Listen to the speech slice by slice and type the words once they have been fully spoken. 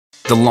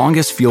The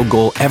longest field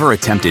goal ever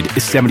attempted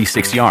is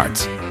 76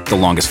 yards. The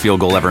longest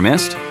field goal ever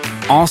missed?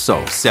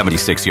 Also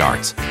 76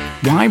 yards.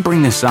 Why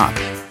bring this up?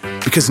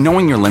 Because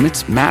knowing your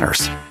limits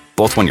matters,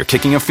 both when you're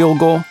kicking a field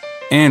goal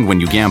and when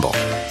you gamble.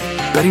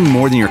 Betting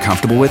more than you're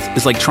comfortable with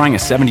is like trying a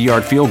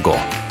 70-yard field goal.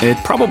 It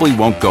probably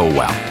won't go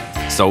well.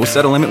 So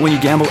set a limit when you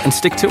gamble and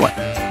stick to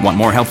it. Want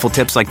more helpful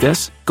tips like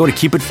this? Go to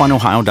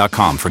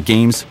keepitfunohio.com for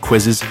games,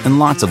 quizzes, and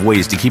lots of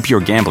ways to keep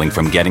your gambling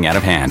from getting out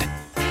of hand.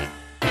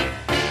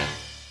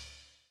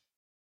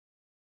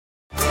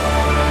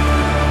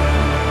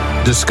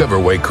 Discover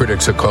why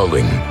critics are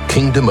calling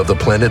Kingdom of the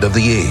Planet of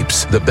the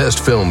Apes the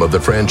best film of the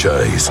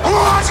franchise.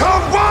 What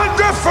a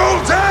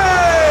wonderful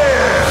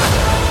day!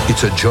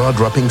 It's a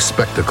jaw-dropping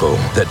spectacle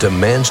that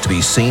demands to be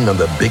seen on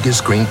the biggest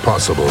screen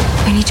possible.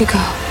 I need to go.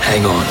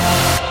 Hang on.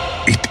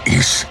 It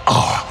is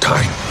our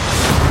time.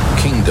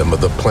 Kingdom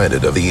of the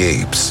Planet of the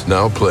Apes.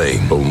 Now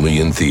playing only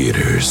in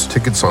theaters.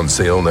 Tickets on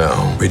sale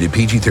now. Rated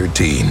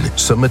PG-13.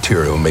 Some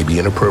material may be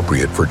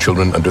inappropriate for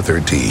children under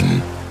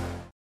 13.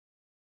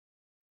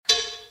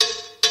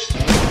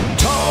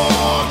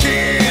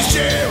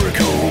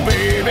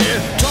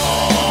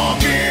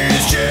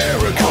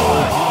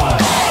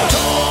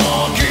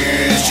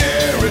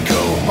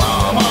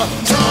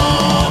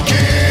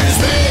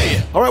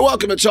 All right,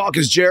 welcome to Talk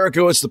is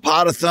Jericho. It's the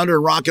pot of thunder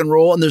and rock and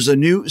roll, and there's a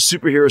new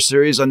superhero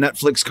series on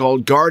Netflix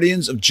called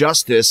Guardians of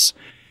Justice,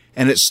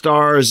 and it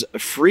stars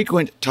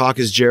frequent Talk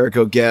is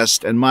Jericho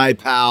guest and my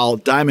pal,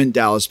 Diamond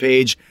Dallas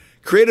Page.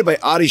 Created by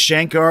Adi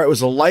Shankar, it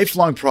was a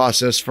lifelong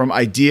process from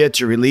idea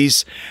to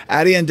release.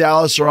 Adi and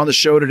Dallas are on the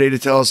show today to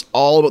tell us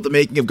all about the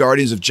making of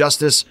Guardians of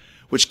Justice,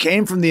 which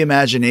came from the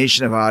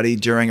imagination of Adi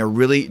during a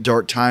really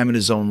dark time in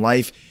his own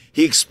life.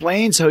 He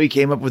explains how he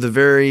came up with a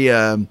very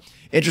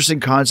interesting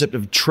concept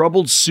of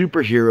troubled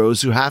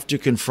superheroes who have to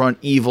confront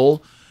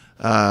evil,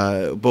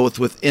 both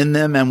within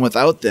them and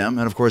without them,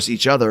 and of course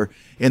each other,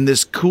 in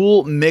this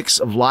cool mix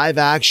of live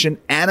action,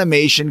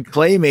 animation,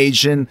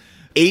 claymation,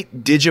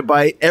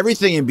 8-digibyte,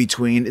 everything in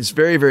between. It's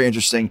very, very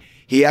interesting.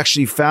 He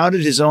actually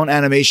founded his own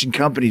animation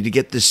company to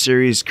get this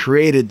series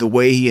created the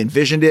way he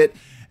envisioned it.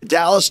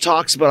 Dallas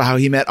talks about how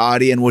he met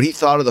Adi and what he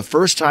thought of the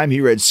first time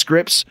he read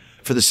scripts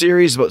for the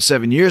series about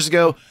 7 years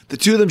ago. The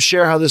two of them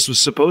share how this was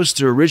supposed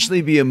to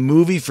originally be a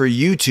movie for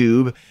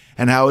YouTube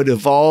and how it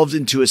evolved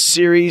into a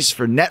series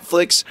for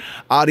Netflix.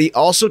 Adi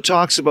also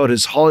talks about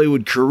his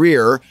Hollywood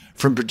career,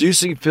 from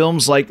producing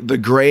films like The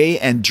Grey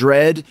and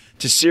Dread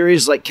to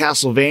series like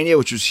Castlevania,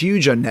 which was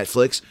huge on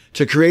Netflix,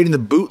 to creating the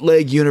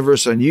bootleg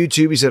universe on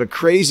YouTube. He's had a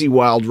crazy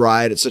wild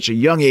ride at such a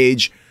young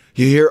age.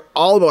 You hear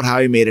all about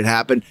how he made it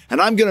happen, and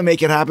I'm going to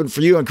make it happen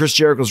for you on Chris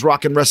Jericho's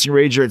Rockin' Wrestling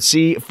Rager at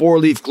Sea,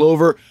 4-Leaf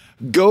Clover.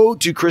 Go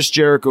to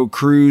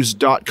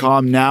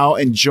ChrisJerichoCruise.com now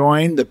and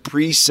join the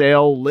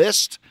pre-sale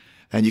list.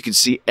 And you can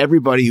see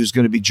everybody who's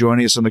going to be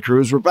joining us on the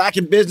cruise. We're back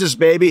in business,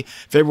 baby.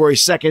 February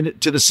 2nd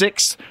to the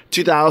 6th,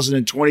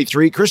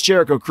 2023.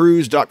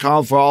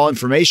 ChrisJerichoCruise.com for all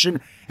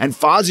information. And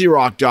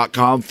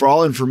FozzyRock.com for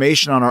all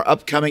information on our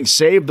upcoming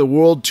Save the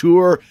World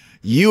Tour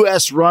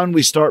U.S. run.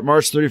 We start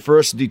March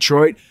 31st in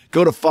Detroit.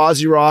 Go to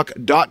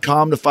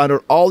FozzyRock.com to find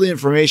out all the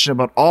information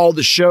about all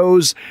the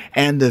shows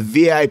and the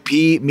VIP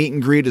meet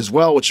and greet as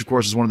well, which of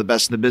course is one of the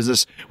best in the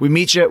business. We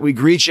meet you, we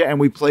greet you, and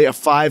we play a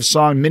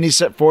 5-song mini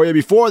set for you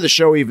before the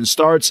show even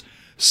starts.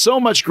 So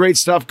much great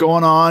stuff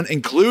going on,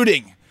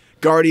 including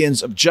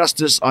Guardians of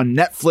Justice on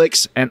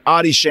Netflix, and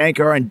Adi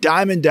Shankar and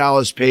Diamond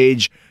Dallas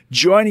Page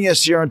joining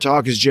us here on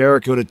Talk is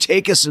Jericho to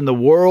take us in the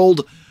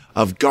world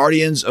of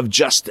Guardians of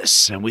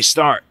Justice. And we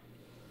start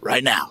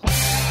right now.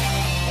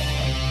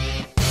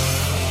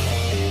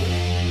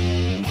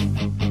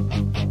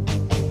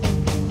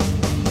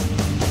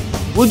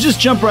 We'll just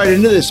jump right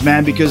into this,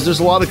 man, because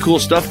there's a lot of cool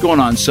stuff going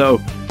on. So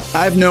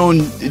I've known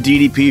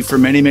DDP for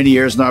many, many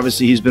years, and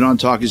obviously he's been on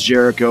Talk is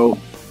Jericho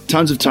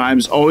tons of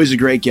times, always a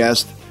great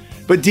guest.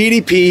 But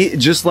DDP,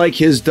 just like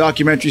his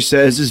documentary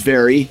says, is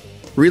very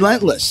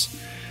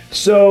relentless.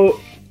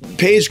 So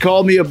Paige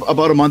called me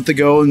about a month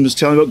ago and was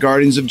telling me about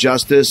Guardians of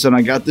Justice, and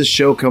I got this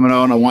show coming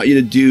out, and I want you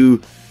to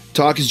do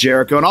Talk is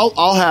Jericho, and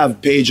I'll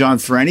have Paige on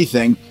for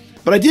anything.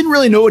 But I didn't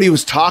really know what he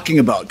was talking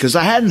about because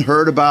I hadn't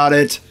heard about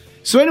it.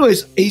 So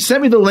anyways, he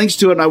sent me the links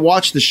to it, and I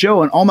watched the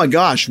show, and oh my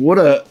gosh, what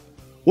an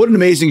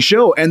amazing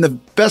show. And the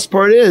best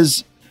part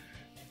is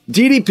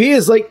DDP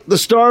is like the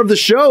star of the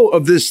show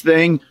of this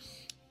thing.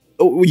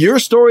 Your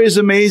story is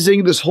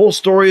amazing. This whole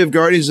story of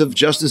Guardians of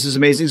Justice is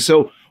amazing.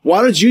 So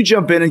why don't you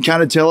jump in and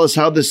kind of tell us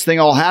how this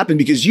thing all happened?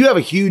 Because you have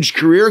a huge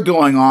career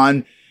going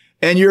on,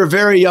 and you're a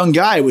very young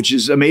guy, which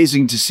is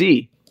amazing to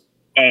see.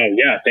 Oh,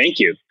 yeah. Thank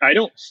you. I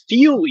don't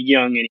feel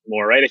young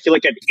anymore, right? I feel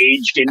like I've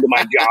aged into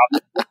my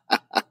job.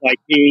 Like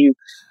being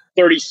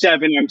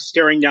 37, I'm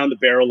staring down the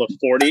barrel of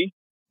 40.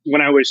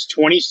 When I was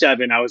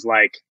 27, I was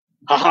like,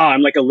 haha,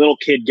 I'm like a little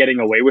kid getting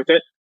away with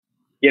it.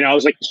 You know, I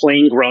was like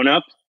playing grown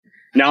up.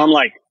 Now I'm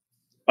like,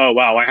 oh,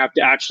 wow, I have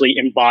to actually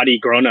embody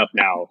grown up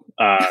now.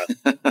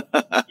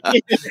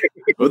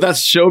 Well, that's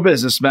show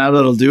business, man.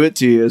 That'll do it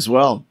to you as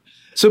well.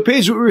 So,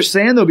 Paige, what we were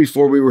saying, though,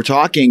 before we were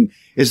talking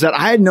is that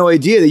I had no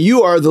idea that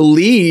you are the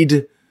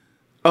lead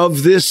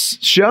of this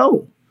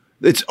show.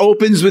 It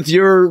opens with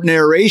your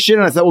narration.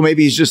 I thought, well,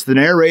 maybe he's just the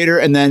narrator.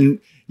 And then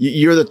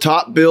you're the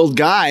top billed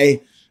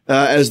guy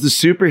as the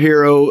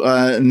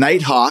superhero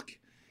Nighthawk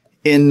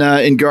in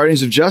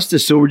Guardians of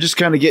Justice. So we're just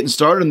kind of getting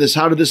started on this.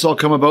 How did this all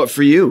come about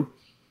for you?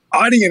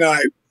 Adi and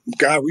I,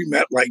 God, we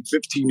met like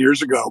 15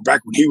 years ago,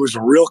 back when he was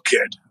a real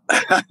kid.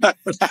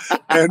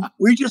 And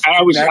we just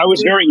I was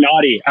very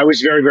naughty. I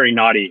was very, very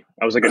naughty.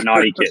 I was like a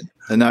naughty kid.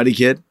 A naughty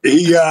kid?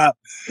 We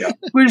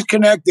just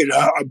connected.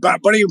 A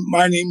buddy of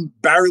mine named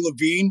Barry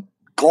Levine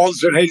called and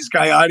said, hey, this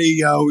guy Adi,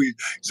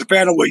 he's a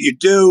fan of what you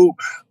do.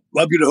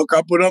 Love you to hook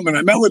up with him. And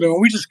I met with him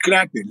and we just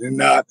connected.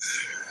 And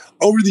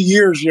over the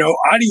years,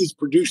 Adi has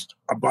produced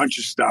a bunch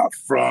of stuff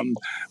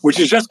which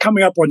is just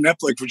coming up on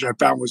Netflix, which I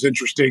found was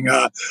interesting.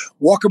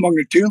 Walk Among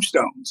the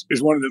Tombstones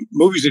is one of the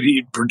movies that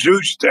he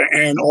produced,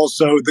 and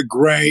also The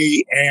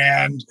Gray,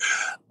 and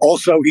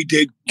also he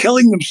did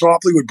Killing Them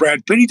Softly with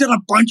Brad Pitt. He did a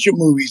bunch of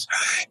movies.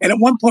 And at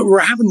one point we were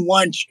having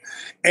lunch,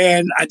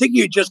 and I think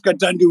he had just got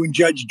done doing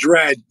Judge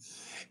Dredd.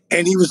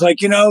 And he was like,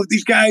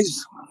 these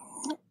guys,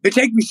 they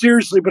take me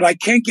seriously, but I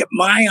can't get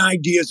my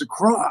ideas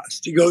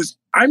across. He goes,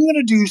 I'm going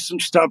to do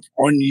some stuff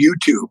on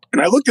YouTube.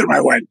 And I looked at him,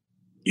 I went,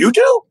 you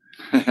do?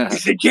 He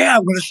said, yeah,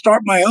 I'm going to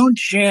start my own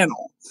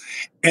channel.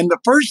 And the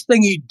first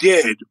thing he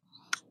did,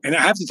 and I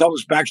have to tell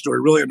this backstory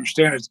to really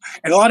understand it,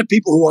 and a lot of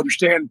people who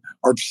understand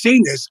or have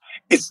seen this,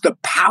 it's the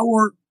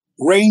Power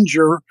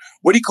Ranger,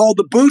 what he called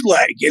the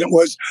bootleg. And it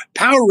was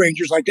Power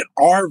Rangers, like an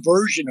R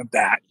version of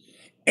that.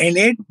 And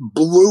it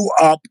blew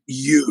up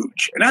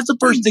huge. And that's the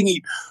first thing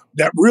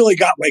that really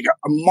got like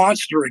a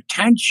monster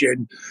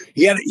attention.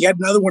 He had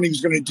another one he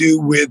was going to do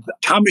with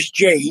Thomas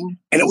Jane,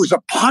 and it was a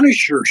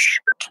Punisher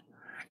shirt.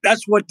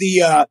 That's what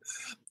the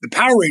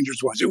Power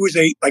Rangers was. It was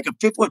a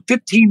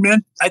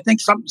 15-minute, I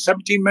think,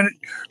 17-minute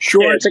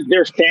short. Yeah, it's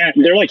like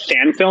they're like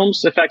fan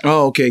films, effectively.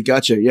 Oh, okay,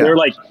 gotcha. Yeah,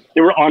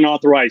 they were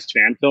unauthorized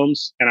fan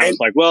films, and I was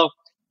like, well,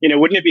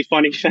 wouldn't it be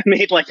funny if I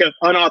made like an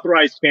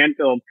unauthorized fan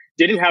film,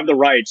 didn't have the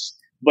rights,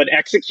 but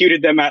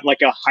executed them at like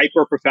a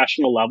hyper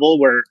professional level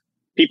where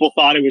people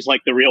thought it was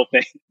like the real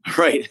thing.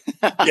 Right.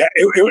 Yeah.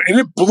 And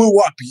it blew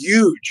up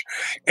huge.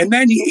 And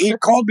then he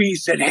called me, he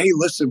said, hey,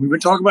 listen, we've been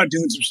talking about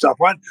doing some stuff.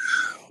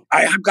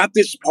 I've got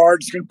this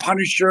part. It's going to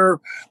Punisher.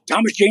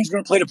 Thomas Jane's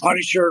going to play the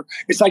Punisher.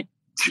 It's like,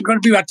 it's going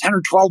to be about 10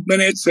 or 12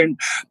 minutes. And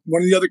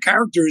one of the other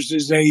characters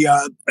is a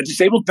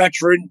disabled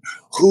veteran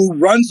who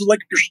runs a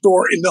liquor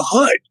store in the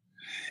hood.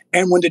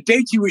 And when the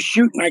dates he was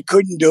shooting, I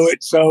couldn't do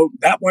it. So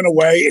that went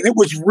away. And it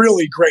was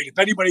really great. If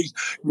anybody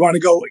want to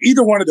go,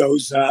 either one of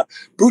those,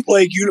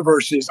 Bootleg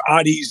Universes,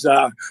 Adi's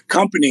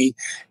company,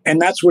 and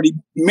that's what he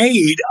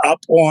made up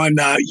on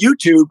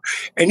YouTube.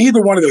 And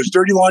either one of those,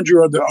 Dirty Laundry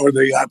or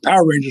the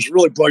Power Rangers,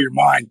 really blow your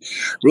mind,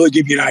 really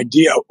give you an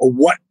idea of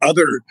what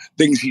other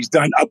things he's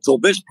done up till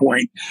this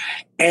point.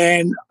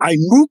 And I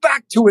moved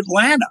back to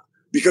Atlanta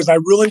because I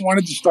really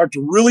wanted to start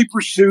to really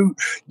pursue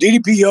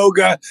DDP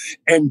yoga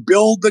and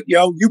build the,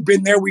 you've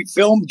been there. We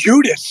filmed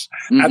Judas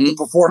at the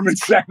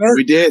Performance Center.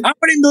 We did. How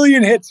many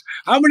million hits?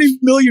 How many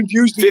million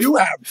views do you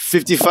have?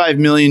 55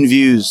 million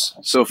views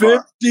so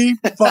far.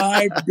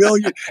 55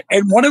 billion.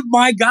 And one of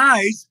my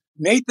guys,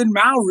 Nathan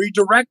Mowry,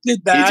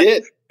 directed that. He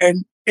did.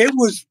 And it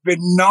was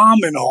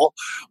phenomenal.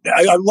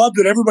 I love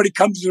that everybody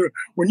comes to,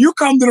 when you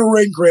come to the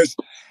ring, Chris,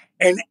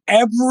 and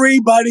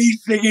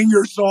everybody's singing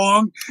your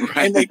song,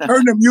 and they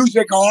turn the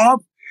music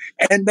off,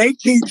 and they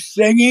keep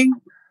singing.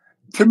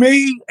 To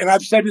me, and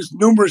I've said this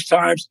numerous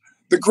times,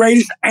 the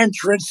greatest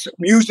entrance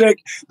music,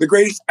 the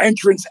greatest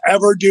entrance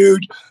ever,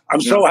 dude.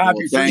 I'm so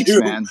happy for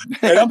you. Man.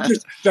 And I'm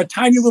just the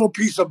tiny little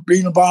piece of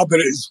being involved in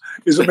it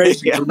is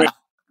amazing for me.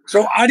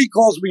 So Adi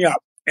calls me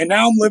up, and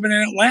now I'm living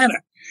in Atlanta.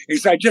 He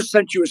said, I just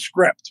sent you a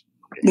script.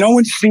 No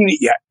one's seen it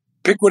yet.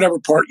 Pick whatever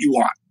part you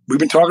want. We've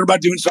been talking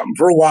about doing something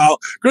for a while.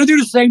 We're going to do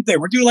the same thing.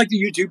 We're doing like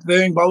the YouTube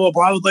thing, blah, blah,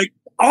 blah. I was like,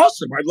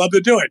 awesome. I'd love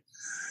to do it.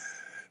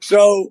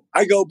 So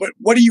I go, but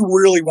what do you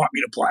really want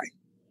me to play?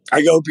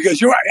 I go, because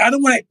I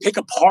don't want to pick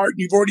a part.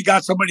 You've already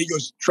got somebody. He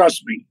goes,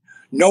 trust me.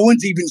 No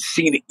one's even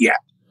seen it yet.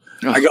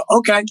 Oh. I go,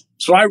 okay.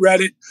 So I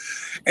read it.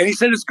 And he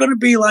said, it's going to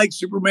be like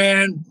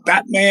Superman,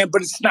 Batman,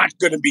 but it's not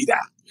going to be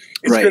that.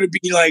 It's going to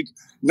be like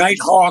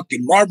Nighthawk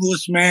and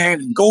Marvelous Man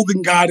and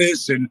Golden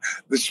Goddess and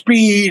The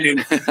Speed.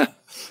 And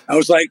I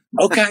was like,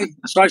 okay.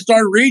 So I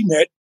started reading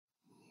it.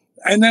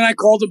 And then I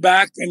called him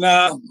back and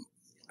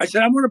I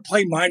said, I'm going to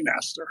play Mind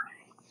Master.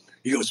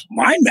 He goes,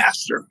 Mind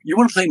Master? You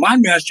want to play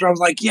Mind Master? I was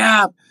like,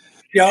 yeah.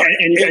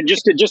 And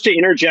just to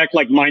interject,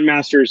 like Mind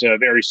Master is a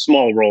very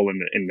small role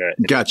in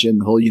the gotcha, in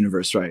the whole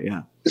universe, right?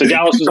 Yeah. So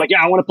Dallas was like,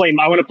 yeah, I want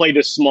to play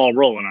this small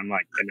role, and I'm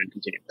like, and then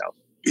continue.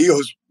 He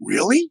goes,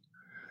 really?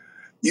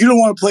 You don't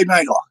want to play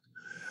Nighthawk?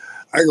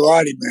 I go,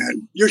 Adi,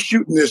 man, you're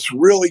shooting this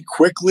really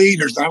quickly.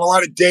 There's not a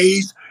lot of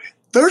days.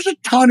 There's a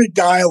ton of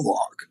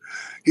dialogue.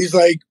 He's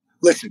like,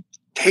 listen,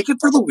 take it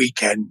for the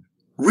weekend.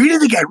 Read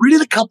it again. Read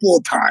it a couple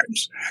of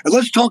times. And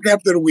let's talk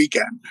after the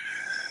weekend.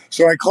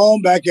 So I call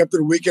him back after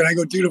the weekend. I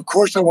go, dude, of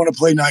course I want to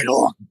play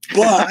Nighthawk.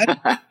 But,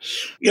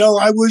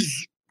 I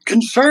was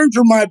concerned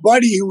for my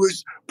buddy who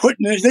was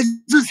putting this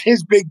is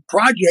his big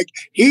project.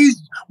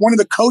 He's one of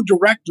the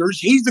co-directors.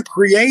 He's the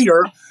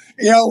creator,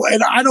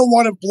 and I don't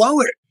want to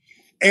blow it.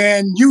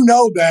 And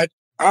that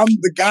I'm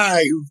the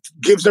guy who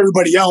gives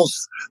everybody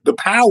else the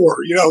power,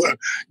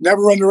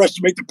 never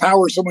underestimate the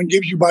power someone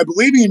gives you by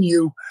believing in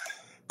you.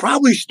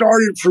 Probably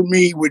started for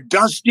me with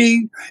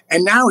Dusty.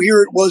 And now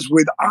here it was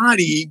with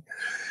Adi.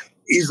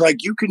 He's like,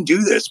 you can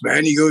do this,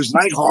 man. He goes,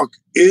 Nighthawk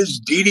is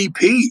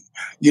DDP,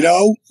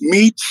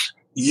 meets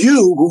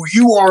you, who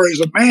you are as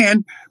a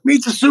man,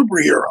 meets a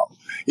superhero.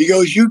 He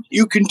goes,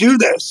 you can do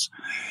this.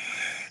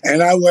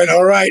 And I went,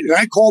 all right. And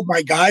I called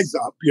my guys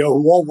up, who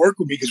all work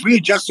with me, because we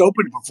had just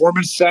opened a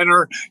performance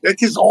center.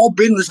 It's all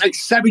been like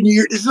 7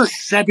 years. This is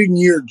a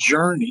 7-year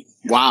journey.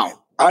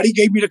 Wow. Adi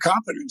gave me the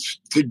confidence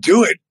to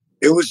do it.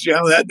 It was,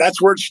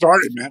 that's where it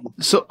started, man.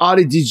 So,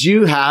 Adi, did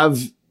you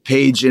have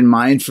Paige in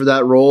mind for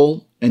that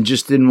role and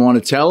just didn't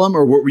want to tell him?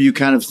 Or what were you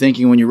kind of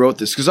thinking when you wrote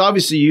this? Because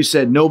obviously you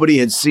said nobody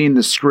had seen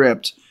the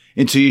script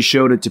until you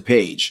showed it to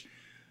Paige.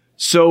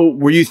 So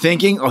were you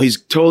thinking, oh, he's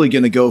totally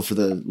going to go for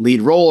the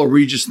lead role? Or were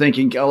you just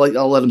thinking, I'll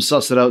let him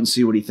suss it out and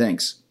see what he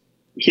thinks?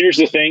 Here's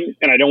the thing,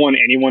 and I don't want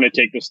anyone to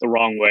take this the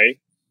wrong way.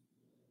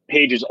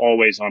 Paige is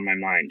always on my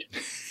mind.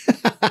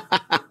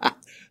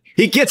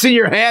 He gets in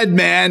your head,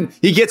 man.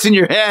 He gets in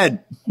your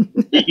head.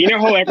 You know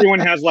how everyone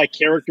has like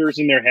characters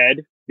in their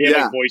head? They have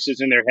like voices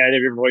in their head,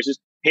 different voices.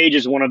 Paige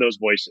is one of those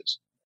voices.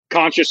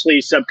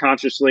 Consciously,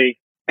 subconsciously.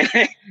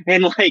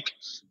 And like,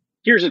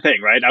 here's the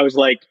thing, right? I was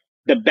like,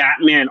 the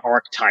Batman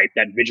archetype,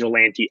 that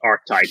vigilante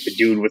archetype, the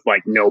dude with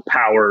like no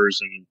powers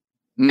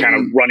and kind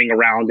of running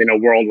around in a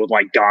world with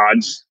like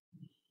gods.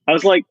 I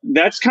was like,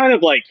 that's kind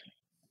of like,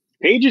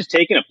 Paige is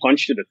taking a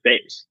punch to the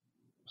face.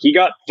 He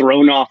got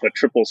thrown off a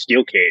triple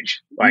steel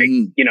cage. Like,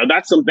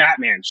 that's some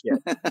Batman shit.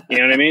 You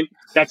know what I mean?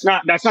 That's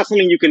not something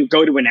you can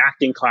go to an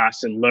acting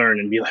class and learn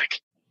and be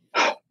like,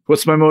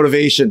 what's my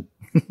motivation?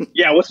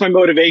 Yeah, what's my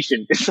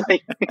motivation? It's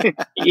like,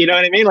 you know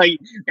what I mean? Like,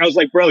 I was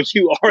like, bro,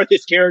 you are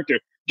this character.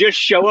 Just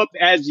show up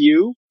as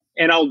you,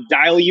 and I'll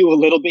dial you a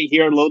little bit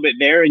here, a little bit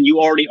there, and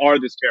you already are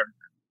this character.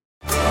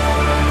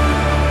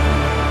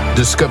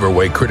 Discover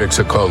why critics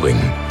are calling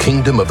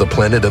Kingdom of the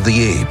Planet of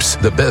the Apes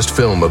the best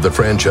film of the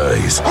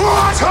franchise.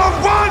 What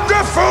a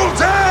wonderful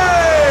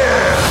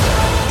day!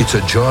 It's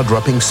a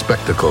jaw-dropping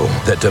spectacle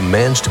that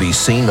demands to be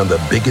seen on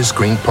the biggest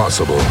screen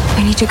possible.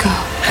 I need to go.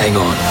 Hang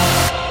on.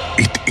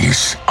 It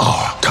is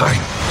our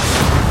time.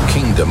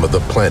 Kingdom of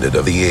the Planet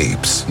of the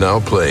Apes, now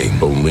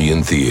playing only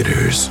in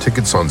theaters.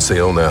 Tickets on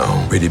sale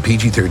now. Rated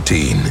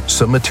PG-13.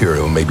 Some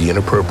material may be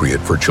inappropriate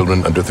for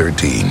children under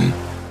 13.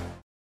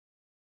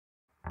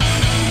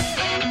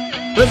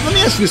 Let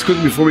me ask you this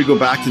quickly before we go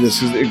back to this,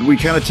 because we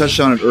kind of touched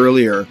on it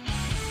earlier,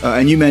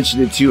 and you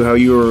mentioned it too, how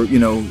you were,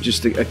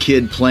 just a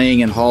kid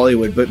playing in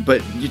Hollywood.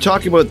 But you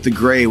talk about The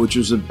Grey, which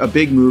was a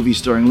big movie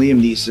starring Liam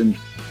Neeson,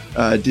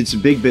 did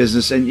some big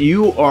business, and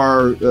you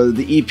are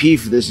the EP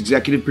for this,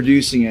 executive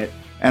producing it.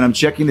 And I'm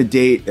checking the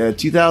date,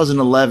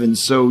 2011.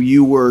 So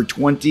you were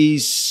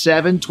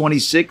 27,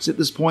 26 at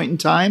this point in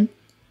time.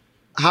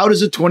 How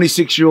does a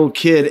 26-year-old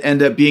kid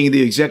end up being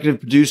the executive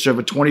producer of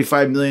a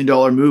 $25 million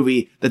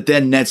movie that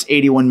then nets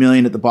 $81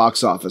 million at the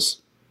box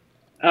office?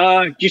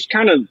 Just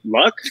kind of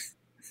luck,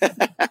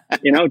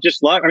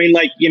 just luck. I mean,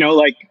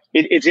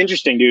 it's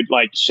interesting, dude.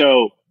 Like,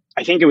 so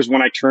I think it was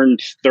when I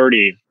turned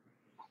 30,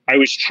 I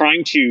was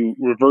trying to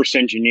reverse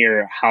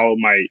engineer how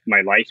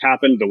my life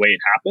happened the way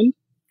it happened.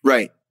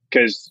 Right.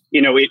 Because,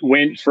 it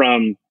went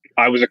from,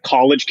 I was a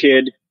college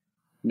kid,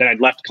 then I'd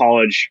left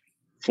college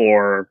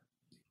for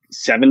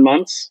 7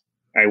 months.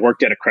 I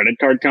worked at a credit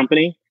card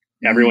company.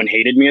 Everyone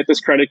hated me at this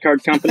credit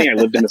card company. I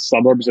lived in the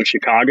suburbs of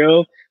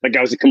Chicago. Like,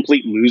 I was a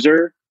complete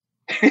loser.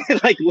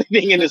 Like,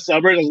 living in the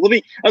suburbs.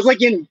 I was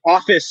like in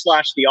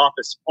office/the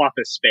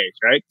office space,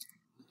 right?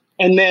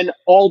 And then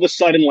all of a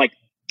sudden, like,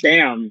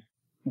 bam,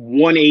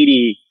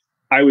 180,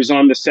 I was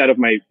on the set of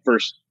my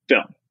first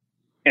film.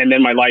 And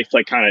then my life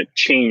like kind of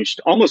changed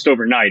almost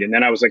overnight. And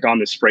then I was like on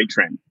this freight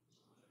train.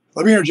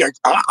 Let me interject.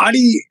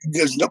 Adi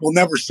will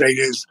never say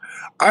this.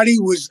 Adi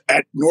was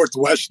at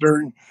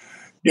Northwestern,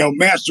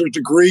 master's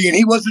degree, and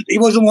he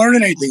wasn't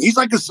learning anything. He's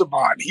like a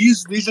savant.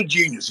 He's a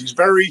genius. He's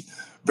very,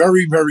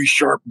 very, very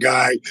sharp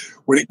guy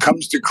when it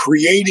comes to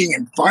creating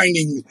and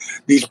finding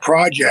these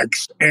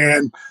projects.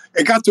 And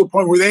it got to a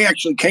point where they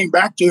actually came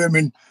back to him,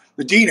 and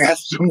the dean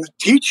asked him to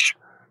teach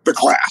the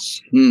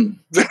class.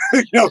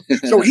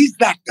 So he's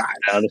that guy.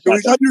 So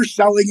he's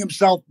underselling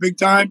himself big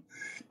time.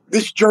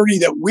 This journey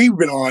that we've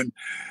been on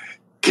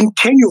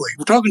continually,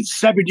 we're talking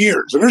 7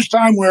 years. And there's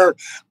time where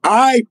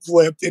I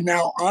flipped and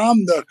now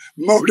I'm the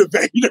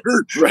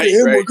motivator. Right.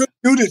 We're going to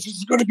do this. This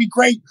is going to be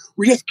great.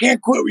 We just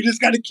can't quit. We just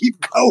got to keep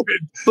going.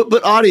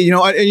 But Adi,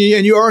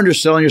 and you are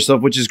underselling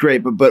yourself, which is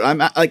great. But I'm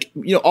like,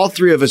 all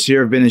three of us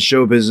here have been in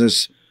show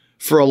business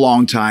for a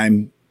long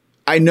time.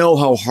 I know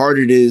how hard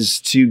it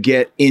is to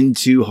get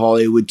into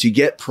Hollywood, to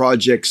get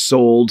projects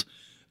sold.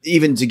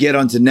 even to get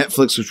onto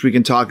Netflix, which we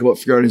can talk about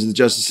for Guardians of the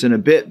Justice in a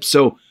bit.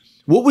 So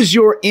what was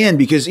your in?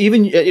 Because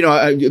even,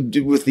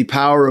 with the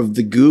power of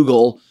the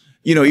Google,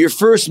 your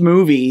first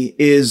movie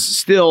is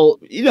still,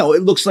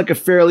 it looks like a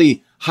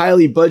fairly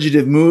highly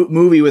budgeted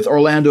movie with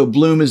Orlando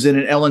Bloom is in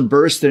it, Ellen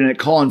Burstyn in it,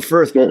 Colin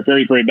Firth.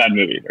 Very, very bad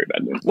movie. Very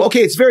bad movie. Well,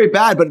 okay, it's very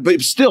bad,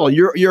 but still,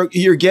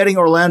 you're getting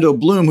Orlando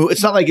Bloom, who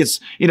it's not like it's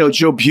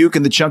Joe Puke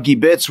and the Chunky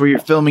Bits where you're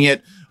filming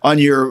it on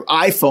your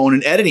iPhone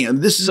and editing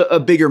it. This is a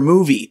bigger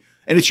movie,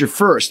 and it's your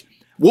first.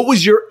 What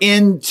was your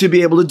in to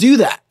be able to do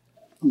that?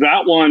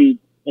 That one,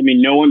 I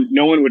mean, no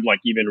one would like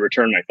even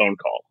return my phone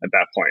call at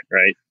that point,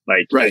 right?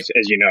 Like, right.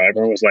 As you know,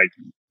 everyone was like.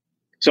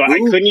 So I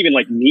couldn't even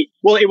like meet.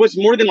 Well, it was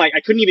more than like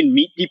I couldn't even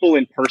meet people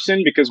in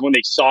person because when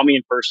they saw me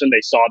in person, they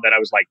saw that I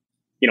was like,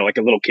 like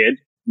a little kid.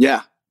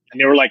 Yeah.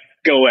 And they were like,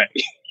 "Go away,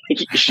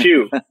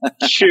 shoo."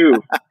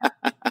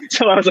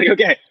 So I was like,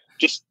 "Okay,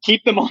 just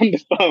keep them on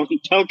the phone.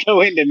 Don't go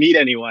in to meet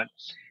anyone."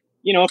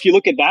 If you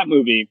look at that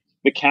movie,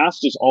 the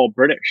cast is all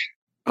British.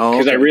 Oh,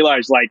 because I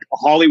realized like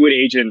Hollywood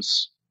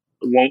agents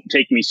won't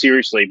take me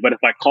seriously, but if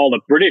I call a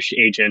British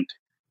agent,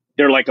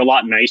 they're like a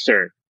lot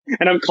nicer.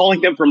 And I'm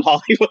calling them from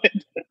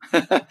Hollywood.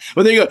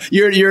 Well, there you go.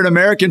 You're an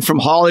American from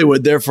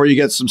Hollywood, therefore you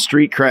get some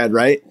street cred,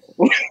 right?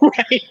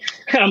 Right.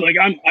 And I'm like,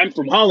 I'm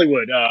from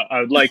Hollywood. I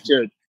would like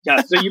to.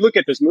 Yeah. So you look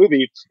at this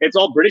movie; it's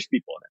all British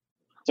people in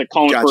it. It's like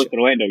Colin Firth and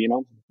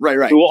Orlando,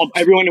 Right. So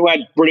everyone who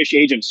had British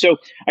agents. So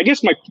I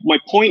guess my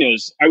point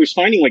is, I was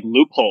finding like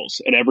loopholes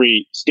at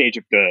every stage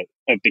of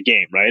the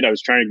game. Right. I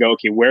was trying to go,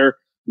 okay,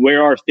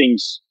 where are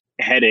things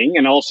heading?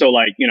 And also,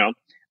 like,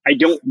 I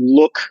don't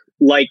look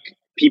like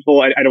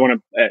people. I don't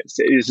want to.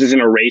 This isn't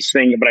a race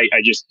thing, but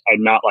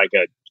I'm not like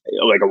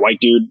a white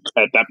dude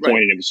at that point,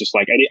 right. And it was just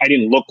like I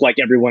didn't look like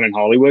everyone in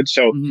Hollywood,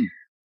 so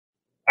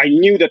I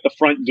knew that the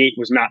front gate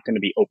was not going to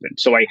be open.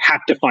 So I had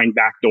to find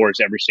back doors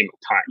every single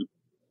time,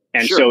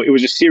 and so it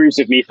was a series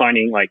of me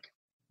finding like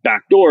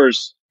back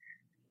doors,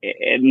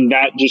 and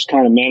that just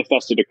kind of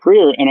manifested a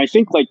career. And I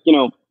think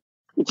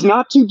it's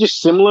not too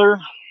dissimilar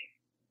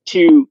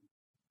to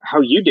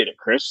how you did it,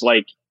 Chris.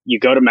 Like you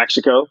go to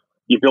Mexico,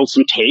 you build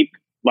some tape.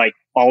 Like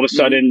all of a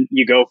sudden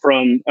you go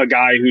from a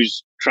guy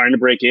who's trying to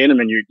break in and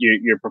then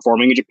you're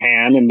performing in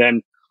Japan. And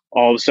then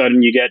all of a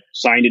sudden you get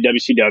signed to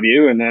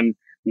WCW and then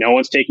no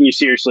one's taking you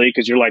seriously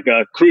because you're like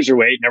a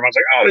cruiserweight and everyone's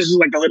like, oh, this is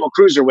like a little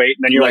cruiserweight.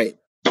 And then you're like,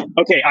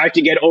 okay, I have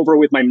to get over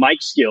with my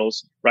mic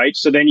skills. Right.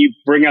 So then you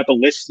bring out the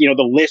list,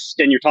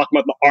 and you're talking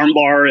about the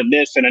armbar and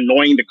this and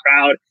annoying the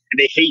crowd and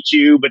they hate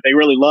you, but they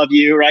really love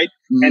you. Right.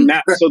 And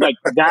that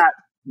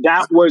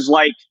was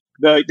like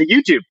the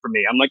YouTube for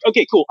me. I'm like,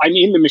 okay, cool. I'm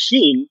in the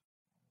machine.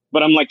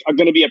 But I'm like, I'm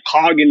going to be a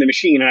cog in the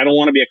machine, and I don't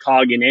want to be a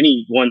cog in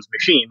anyone's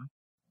machine.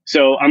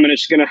 So I'm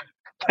just going to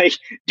like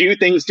do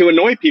things to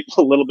annoy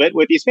people a little bit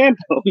with these fan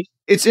films.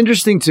 It's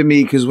interesting to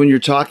me because when you're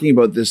talking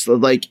about this,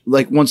 like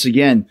once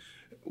again,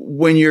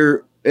 when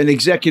you're an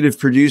executive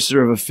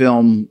producer of a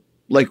film,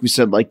 like we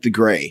said, like The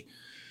Grey,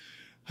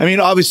 I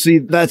mean, obviously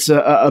that's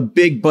a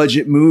big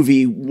budget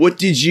movie. What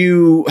did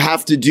you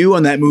have to do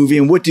on that movie,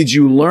 and what did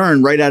you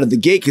learn right out of the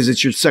gate? Because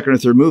it's your second or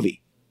third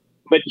movie.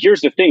 But here's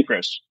the thing,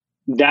 Chris.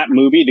 That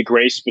movie, The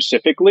Grey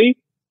specifically,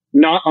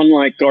 not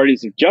unlike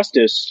Guardians of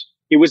Justice,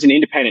 it was an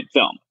independent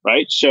film,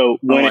 right? So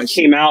when it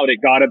came out,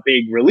 it got a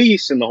big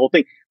release and the whole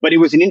thing, but it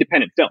was an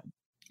independent film.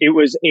 It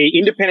was an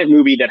independent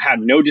movie that had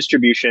no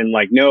distribution,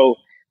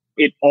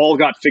 it all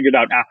got figured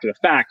out after the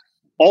fact.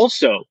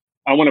 Also,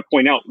 I want to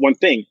point out one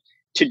thing.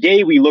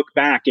 Today, we look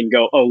back and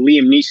go, oh,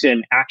 Liam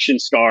Neeson, action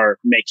star,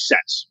 makes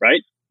sense,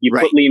 right? You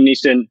put Liam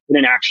Neeson in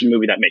an action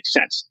movie that makes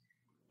sense.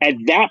 At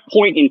that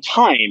point in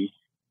time,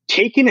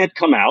 Taken had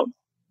come out.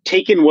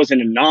 Taken was an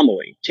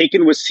anomaly.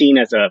 Taken was seen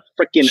as a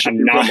freaking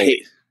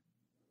anomaly.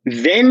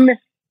 Right. Then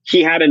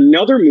he had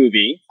another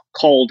movie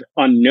called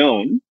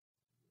Unknown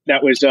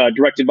that was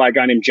directed by a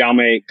guy named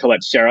Jaume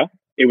Collet-Serra.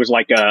 It was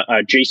like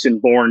a Jason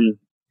Bourne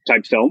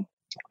type film.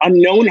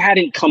 Unknown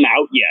hadn't come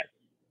out yet.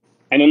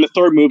 And then the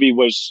third movie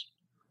was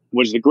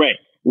The Grey.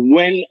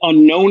 When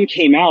Unknown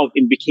came out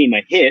and became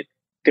a hit,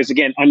 because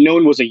again,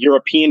 Unknown was a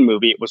European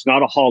movie. It was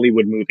not a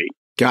Hollywood movie.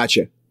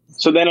 Gotcha.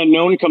 So then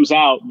Unknown comes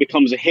out,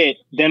 becomes a hit.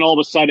 Then all of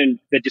a sudden,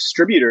 the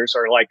distributors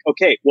are like,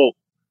 okay, well,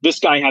 this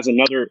guy has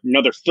another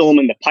film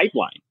in the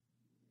pipeline.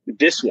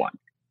 This one.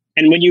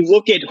 And when you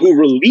look at who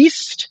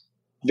released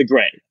The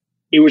Grey,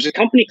 it was a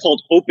company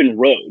called Open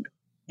Road.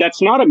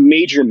 That's not a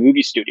major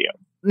movie studio.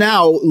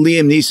 Now,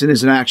 Liam Neeson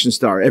is an action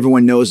star.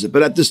 Everyone knows it.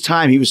 But at this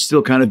time, he was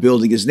still kind of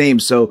building his name.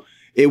 So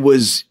it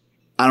was,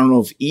 I don't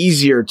know if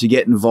easier to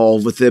get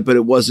involved with it, but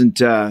it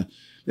wasn't...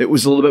 it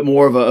was a little bit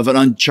more of an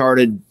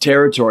uncharted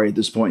territory at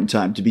this point in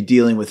time to be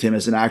dealing with him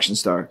as an action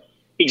star.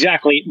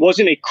 Exactly. It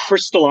wasn't a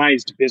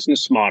crystallized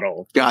business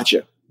model.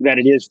 Gotcha. That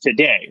it is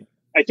today.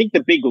 I think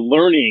the big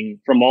learning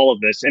from all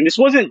of this, and this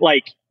wasn't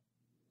like,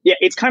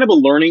 it's kind of a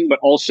learning, but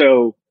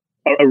also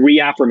a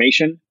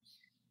reaffirmation.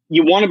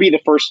 You want to be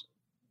the first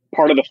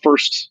part of the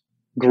first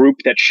group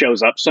that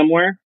shows up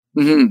somewhere,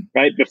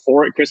 right?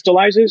 Before it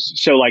crystallizes.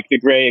 So like The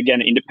Grey,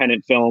 again,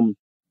 independent film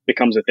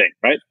becomes a thing,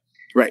 right?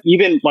 Right.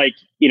 Even like,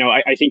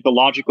 I think the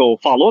logical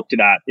follow-up to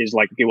that is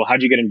like, okay, well,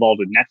 how'd you get involved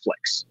with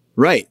Netflix?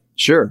 Right.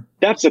 Sure.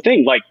 That's the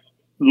thing. Like,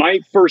 my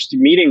first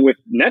meeting with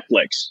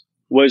Netflix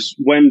was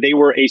when they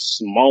were a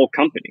small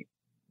company.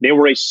 They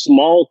were a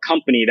small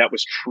company that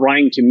was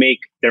trying to make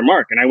their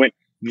mark. And I went,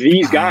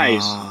 these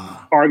guys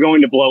are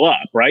going to blow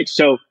up, right?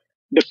 So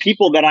the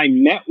people that I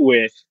met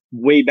with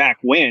way back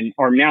when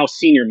are now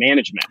senior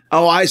management.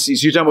 Oh, I see.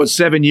 So you're talking about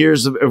 7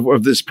 years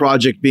of this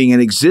project being in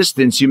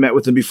existence. You met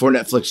with them before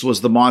Netflix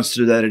was the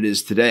monster that it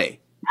is today.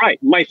 Right.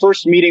 My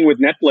first meeting with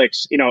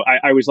Netflix,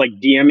 I was like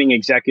DMing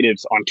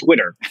executives on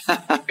Twitter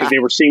because they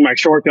were seeing my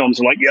short films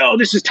and like, yo,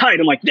 this is tight.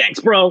 I'm like, thanks,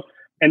 bro.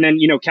 And then,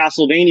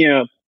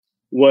 Castlevania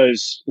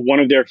was one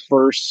of their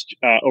first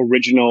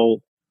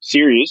original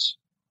series.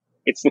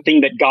 It's the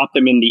thing that got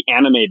them in the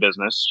anime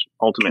business,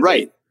 ultimately.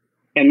 Right.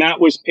 And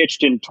that was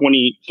pitched in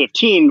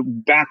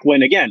 2015, back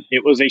when, again,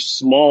 it was a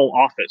small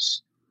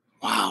office.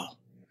 Wow.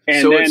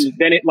 And so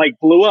then it like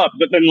blew up.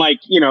 But then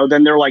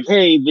then they're like,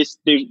 hey,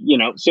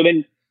 so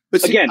then,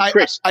 but see, again,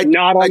 Chris,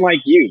 not unlike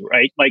you,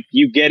 right? Like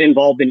you get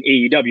involved in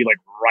AEW, like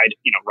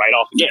right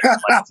off again.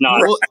 Like, it's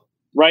not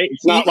right.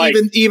 It's not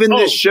even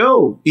this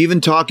show,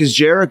 even Talk is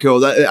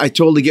Jericho. I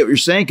totally get what you're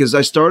saying because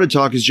I started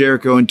Talk is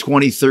Jericho in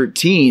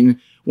 2013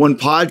 when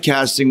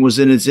podcasting was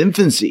in its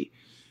infancy.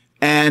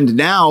 And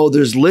now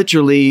there's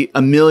literally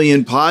 1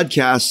 million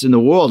podcasts in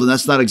the world. And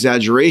that's not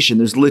exaggeration.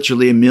 There's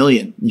literally 1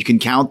 million. You can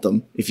count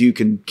them if you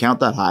can count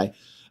that high.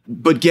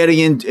 But getting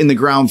in the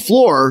ground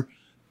floor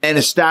and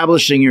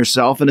establishing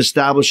yourself and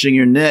establishing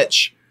your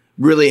niche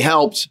really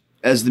helped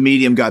as the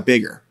medium got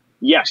bigger.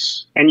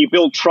 Yes. And you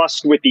build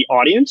trust with the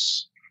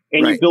audience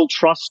and you build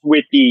trust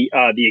with the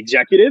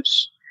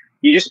executives.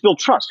 You just build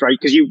trust, right?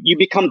 Because you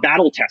become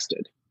battle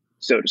tested,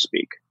 so to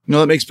speak.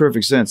 No, that makes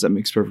perfect sense.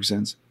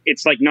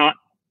 It's like not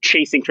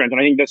chasing trends.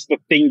 And I think that's the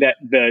thing that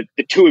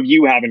the two of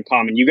you have in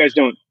common. You guys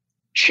don't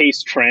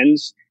chase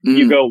trends.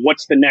 You go,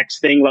 what's the next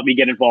thing? Let me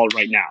get involved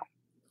right now.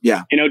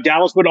 Yeah.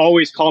 Dallas would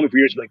always call me for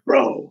years, like,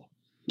 bro,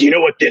 do you know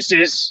what this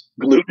is?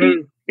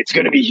 Gluten. It's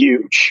going to be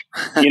huge.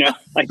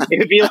 Like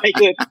it'd be like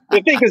the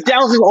thing, because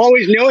Dallas is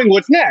always knowing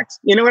what's next.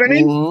 You know what I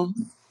mean?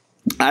 Mm-hmm.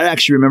 I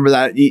actually remember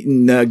that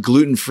eating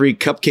gluten-free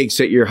cupcakes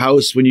at your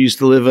house when you used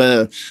to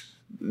live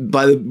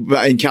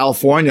in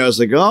California. I was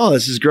like, oh,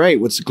 this is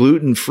great. What's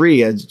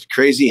gluten-free?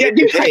 Crazy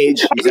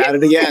page. He's at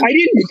it again. I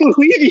didn't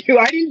believe you.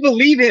 I didn't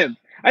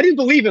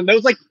believe him. That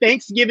was like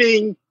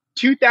Thanksgiving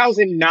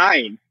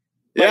 2009.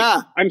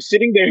 Yeah. I'm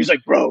sitting there. He's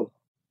like, bro,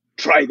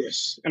 try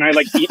this. And I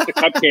like eat the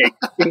cupcake.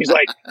 And he's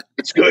like,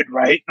 it's good,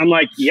 right? I'm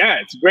like, yeah,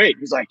 it's great.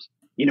 He's like,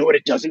 you know what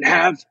it doesn't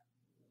have?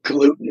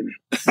 Gluten.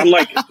 I'm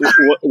like,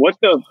 what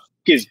the f-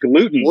 is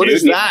gluten? What dude?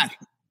 is that?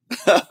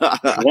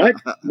 What?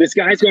 This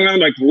guy's going on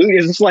like gluten.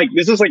 Is this like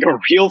a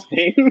real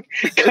thing?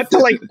 Cut to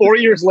like 4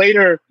 years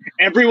later,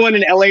 everyone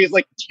in LA is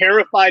like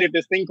terrified of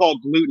this thing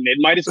called gluten. It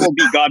might as well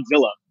be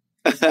Godzilla.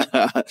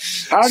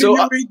 How do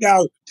you eat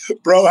now,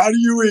 bro? How do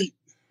you eat?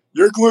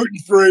 You're gluten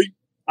free.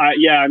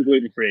 Yeah, I'm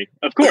gluten free.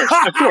 Of course.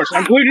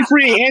 I'm gluten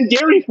free and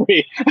dairy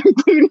free.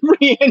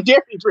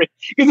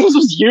 Because this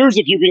was years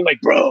of you being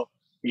like, bro,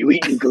 you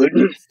eating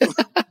gluten?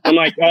 I'm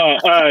like,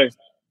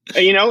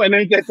 and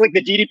then that's like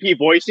the DDP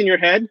voice in your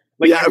head.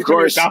 Like, yeah, of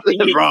course. Every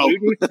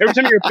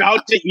time you're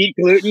about to eat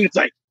gluten, it's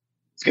like,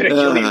 it's going to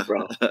kill you,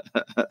 bro. You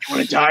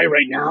want to die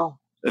right now?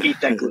 Eat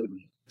that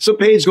gluten. So,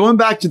 Paige, going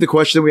back to the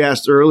question we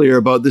asked earlier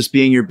about this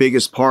being your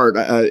biggest part,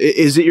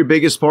 is it your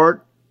biggest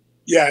part?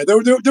 Yeah, there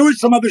was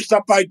some other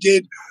stuff I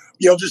did,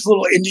 just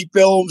little indie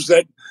films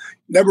that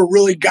never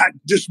really got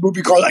this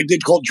movie called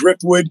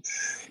Driftwood.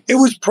 It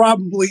was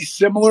probably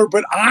similar,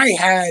 but I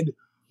had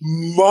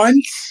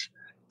months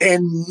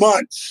and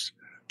months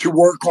to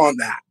work on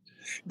that.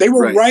 They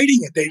were writing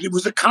it. It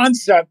was a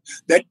concept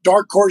that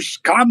Dark Horse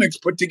Comics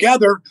put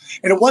together,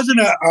 and it wasn't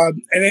a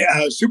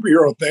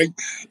superhero thing.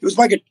 It was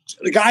like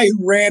the guy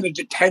who ran a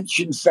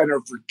detention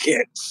center for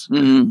kids,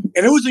 and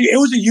it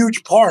was a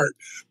huge part.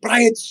 But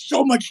I had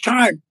so much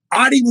time.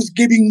 Adi was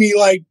giving me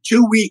like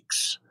 2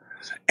 weeks,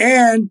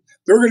 and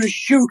they're going to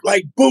shoot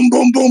like boom,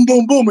 boom, boom,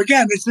 boom, boom.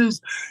 Again, this is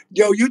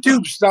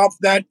YouTube stuff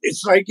that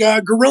it's like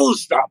guerrilla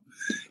stuff.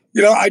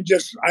 I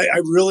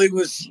really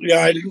was,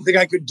 I didn't think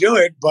I could do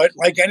it, but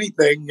like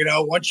anything,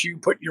 once you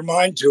put your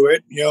mind to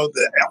it,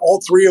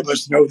 all three of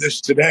us know this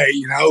today,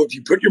 if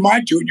you put your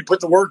mind to it and you put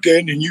the work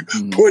in and you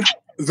put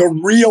the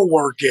real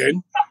work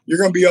in, you're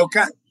going to be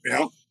okay,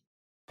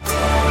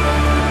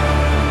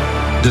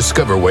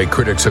 Discover why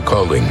critics are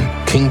calling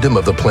Kingdom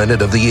of the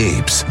Planet of the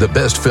Apes the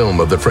best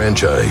film of the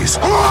franchise.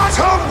 What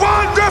a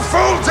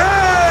wonderful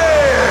day!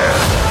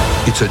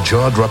 It's a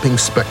jaw-dropping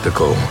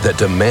spectacle that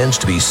demands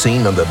to be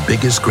seen on the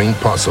biggest screen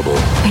possible.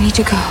 I need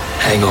to go.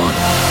 Hang on.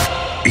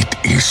 It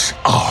is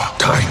our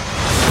time.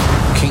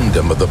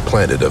 Kingdom of the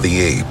Planet of the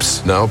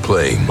Apes, now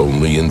playing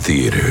only in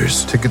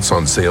theaters. Tickets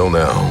on sale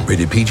now.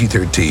 Rated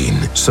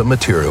PG-13. Some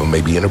material may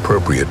be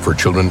inappropriate for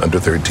children under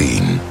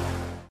 13.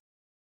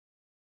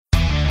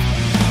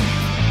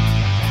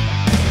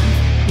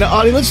 Now,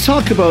 Audie, let's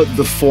talk about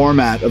the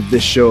format of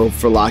this show,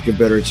 for lack of a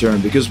better term,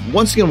 because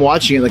once again,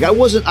 watching it, like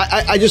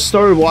I just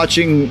started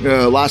watching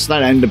last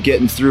night. I ended up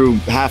getting through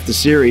half the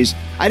series.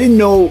 I didn't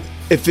know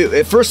at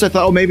first I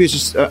thought, oh, maybe it's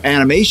just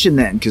animation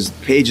then, because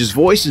Paige's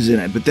voice is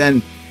in it. But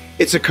then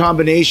it's a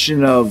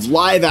combination of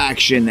live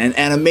action and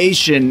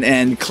animation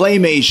and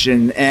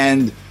claymation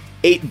and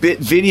 8-bit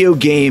video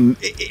game.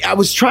 I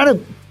was trying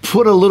to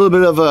put a little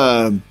bit of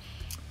a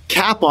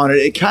cap on it.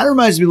 It kind of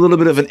reminds me a little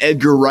bit of an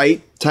Edgar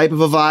Wright type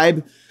of a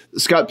vibe.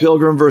 Scott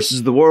Pilgrim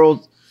versus the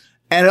World.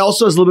 And it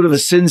also has a little bit of a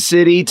Sin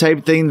City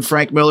type thing,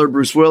 Frank Miller,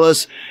 Bruce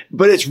Willis.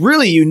 But it's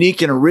really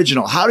unique and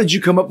original. How did you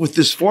come up with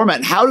this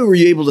format? How were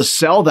you able to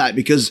sell that?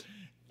 Because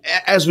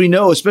as we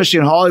know, especially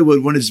in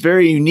Hollywood, when it's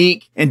very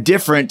unique and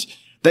different,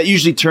 that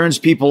usually turns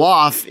people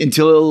off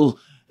until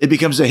it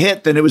becomes a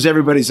hit. Then it was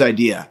everybody's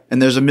idea.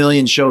 And there's a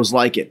million shows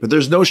like it. But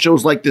there's no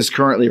shows like this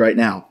currently right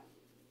now.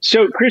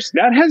 So, Chris,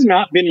 that has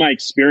not been my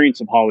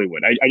experience of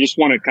Hollywood. I just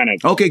want to kind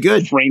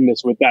of frame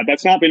this with that.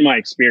 That's not been my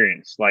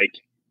experience.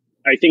 Like,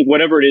 I think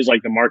whatever it is,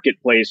 like the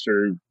marketplace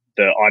or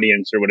the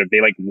audience or whatever,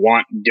 they like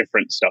want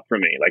different stuff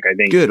from me. Like, I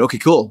think. Good. Okay,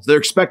 cool. They're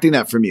expecting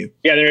that from you.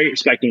 Yeah, they're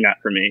expecting that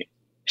from me.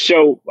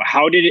 So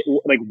how did it,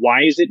 like,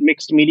 why is it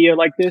mixed media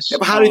like this? Yeah,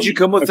 but how did you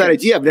come up with that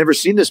idea? I've never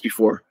seen this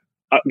before.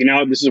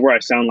 Now, this is where I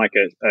sound like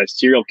a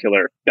serial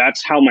killer.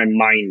 That's how my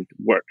mind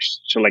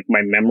works. So, like,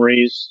 my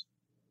memories.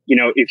 You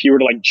know, if you were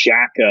to like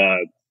jack a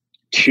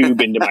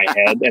tube into my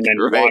head and then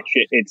right. watch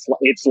it,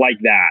 it's like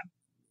that.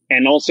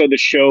 And also the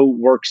show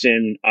works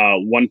in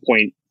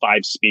 1.5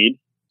 speed.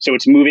 So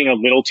it's moving a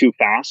little too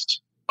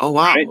fast. Oh,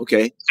 wow. Right?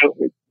 Okay. So,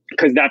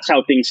 because that's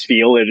how things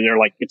feel. And they're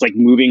like, it's like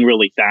moving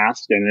really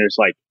fast and there's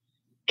like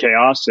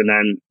chaos. And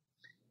then,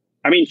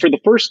 I mean, for the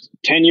first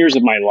 10 years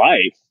of my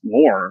life,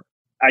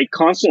 I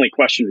constantly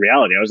questioned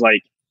reality. I was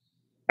like,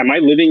 am I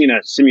living in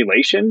a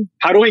simulation?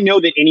 How do I know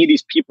that any of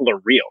these people are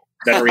real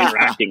that are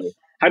interacting with?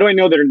 How do I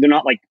know that they're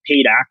not like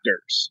paid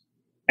actors?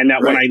 And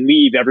that when I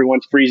leave, everyone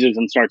freezes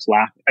and starts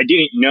laughing. I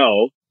didn't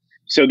know.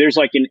 So there's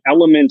like an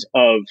element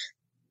of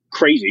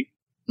crazy,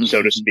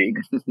 so to speak,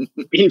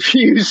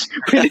 infused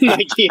within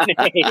my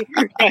DNA.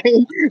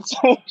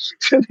 Right?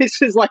 So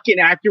this is like an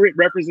accurate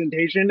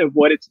representation of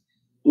what it's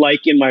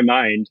like in my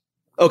mind.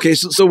 Okay,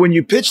 so when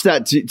you pitch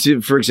that to,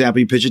 for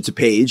example, you pitch it to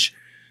Paige,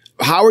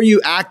 how are you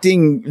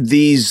acting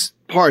these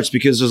parts?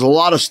 Because there's a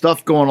lot of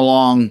stuff going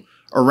along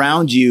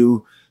around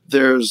you.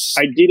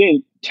 I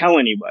didn't tell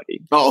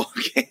anybody. Oh,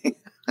 okay.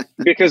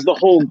 Because the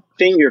whole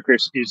thing here,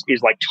 Chris,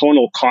 is like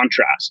tonal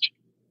contrast.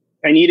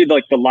 I needed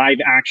like the live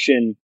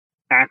action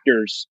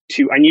actors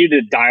I needed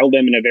to dial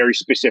them in a very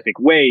specific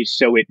way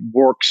so it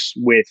works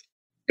with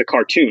the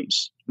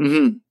cartoons.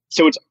 Mm-hmm.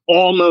 So it's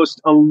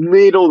almost a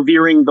little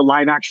the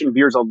live action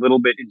veers a little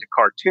bit into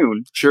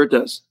cartoon. Sure it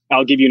does.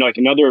 I'll give you like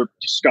another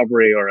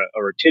discovery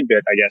or a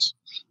tidbit, I guess.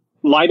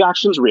 Live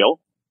action's real.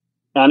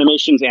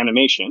 Animation's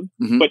animation.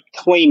 Mm-hmm. But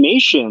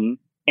claymation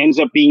ends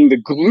up being the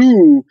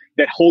glue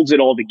that holds it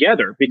all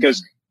together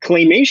because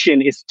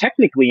claymation is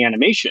technically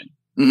animation.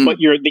 Mm-hmm. But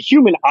the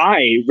human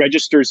eye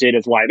registers it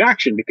as live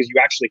action because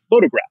you actually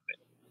photograph it.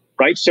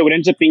 Right? So it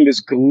ends up being this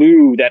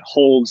glue that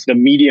holds the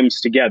mediums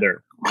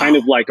together, kind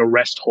of like a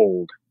rest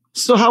hold.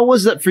 So how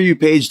was that for you,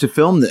 Paige, to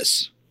film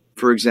this,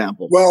 for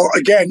example? Well,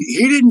 again,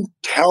 he didn't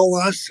tell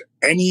us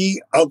any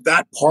of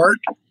that part,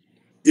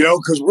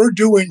 because we're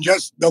doing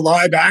just the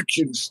live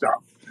action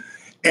stuff.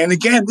 And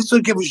again, this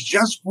was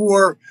just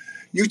for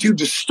YouTube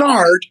to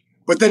start.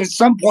 But then at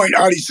some point,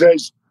 Audie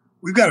says,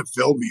 we've got to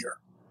film here.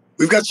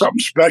 We've got something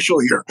special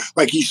here.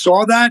 Like he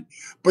saw that,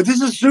 but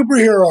this is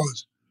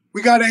superheroes.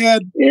 We got to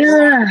add.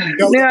 Yeah,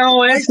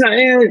 no, it's not.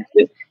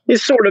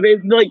 It's sort of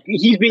like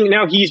he's being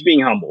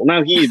humble.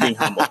 Now he's being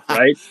humble,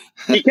 right?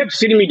 He kept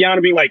sitting me down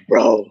and being like,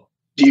 bro,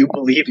 do you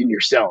believe in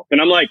yourself?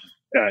 And I'm like,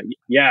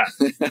 yeah.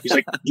 He's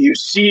like, do you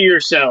see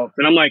yourself?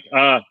 And I'm like,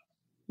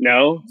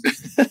 no.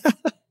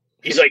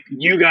 He's like,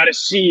 you got to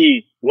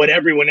see what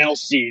everyone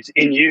else sees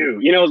in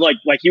you.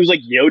 Like he was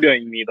like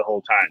Yodaing me the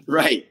whole time.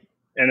 Right.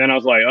 And then I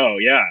was like, oh,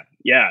 yeah.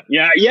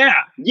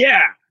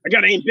 I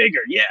got to aim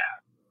bigger. Yeah.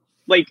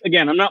 Like,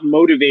 again, I'm not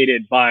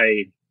motivated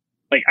by,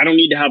 like, I don't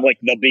need to have like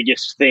the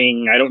biggest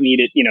thing. I don't need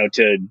it,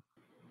 to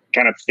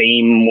kind of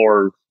fame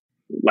or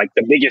like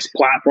the biggest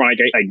platform.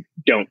 I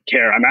don't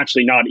care. I'm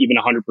actually not even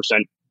 100%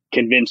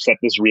 convinced that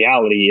this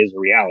reality is a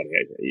reality.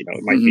 It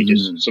might be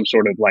just some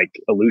sort of like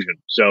illusion.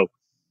 So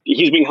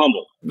he's being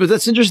humble. But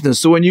that's interesting.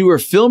 So when you were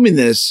filming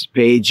this,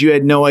 Paige, you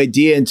had no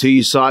idea until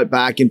you saw it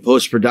back in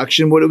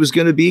post-production what it was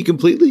going to be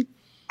completely?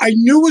 I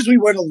knew as we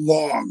went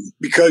along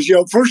because,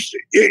 first,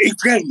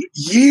 it's been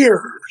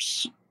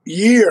years.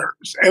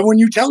 And when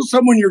you tell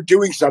someone you're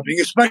doing something,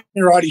 especially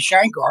Roddy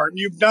Shankar, and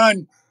you've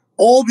done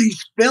all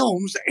these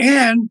films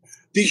and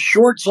these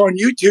shorts on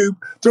YouTube,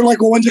 they're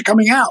like, well, when's it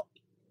coming out?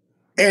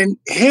 And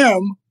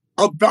him,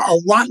 a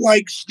lot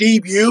like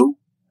Steve Yu,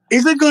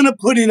 isn't going to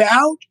put it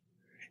out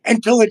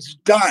until it's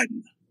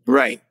done.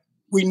 Right.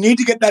 We need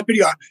to get that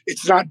video out.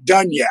 It's not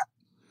done yet.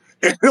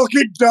 It'll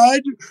get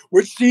done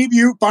when Steve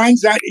Yu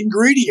finds that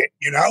ingredient,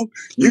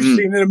 You've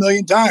seen it a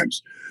million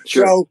times.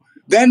 Sure. So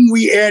Then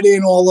we add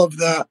in all of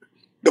the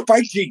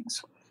fight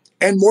scenes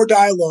and more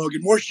dialogue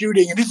and more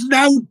shooting. And this is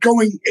now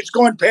it's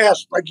gone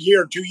past like a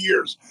year, 2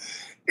 years.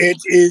 It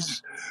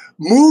is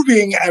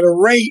moving at a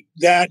rate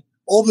that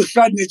all of a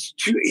sudden it's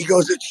too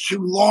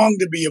long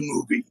to be a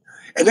movie.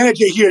 And then it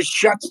just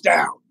shuts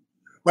down.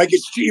 Like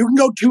you can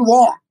go too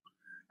long.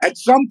 At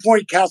some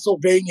point,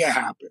 Castlevania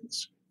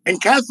happens.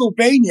 And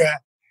Castlevania,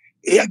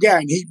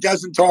 again, he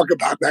doesn't talk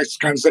about that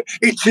kind of stuff.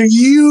 It's a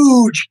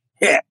huge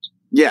hit.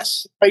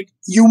 Yes. Like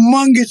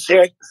humongous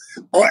hit.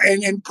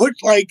 And put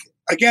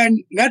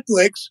again,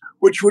 Netflix,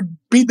 which would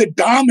be the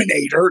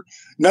dominator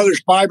another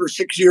 5 or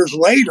 6 years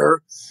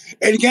later,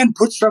 and again,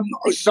 put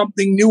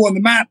something new on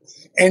the map.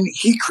 And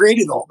he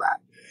created all that.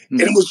 Mm-hmm.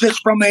 And it was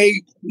just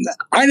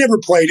I never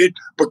played it,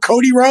 but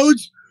Cody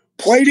Rhodes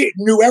played it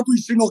and knew every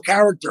single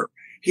character.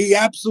 He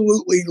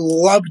absolutely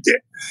loved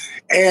it.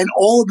 And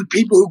all of the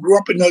people who grew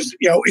up in those,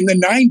 in the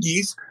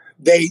 90s,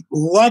 they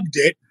loved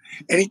it.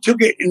 And he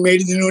took it and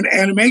made it into an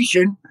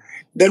animation,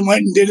 then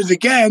went and did it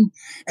again.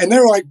 And they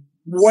were like,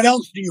 what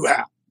else do you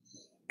have?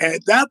 And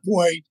at that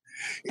point,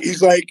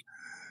 he's like,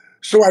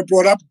 so I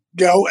brought up,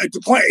 at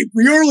the point,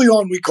 early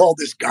on, we called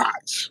this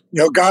Gods,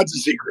 Gods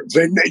and Secrets,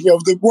 and,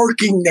 the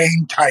working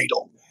name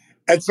title.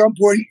 At some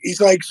point, he's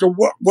like, so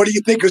what do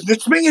you think? Because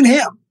it's me and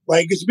him.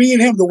 Like, it's me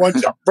and him, the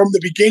ones from the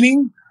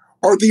beginning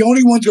are the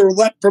only ones who are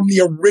left from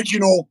the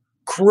original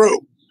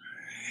crew.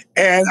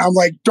 And I'm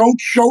like, don't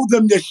show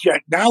them this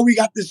yet. Now we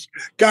got this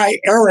guy,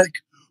 Eric.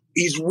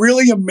 He's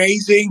really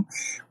amazing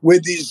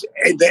with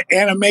the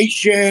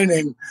animation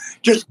and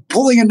just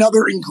pulling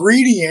another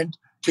ingredient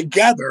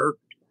together.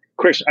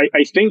 Chris,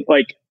 I think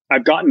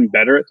I've gotten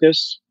better at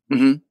this.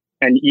 Mm-hmm.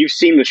 And you've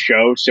seen the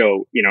show.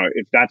 So,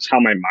 if that's how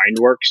my mind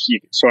works.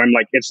 So I'm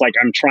like, it's like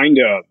I'm trying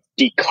to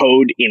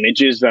decode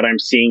images that I'm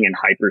seeing in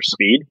hyper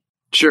speed.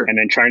 Sure. And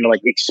then trying to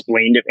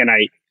explain it. And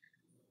I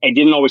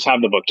didn't always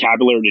have the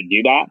vocabulary to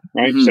do that.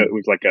 Right. Mm-hmm. So it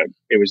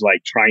was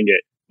like trying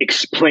to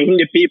explain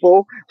to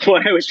people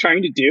what I was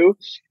trying to do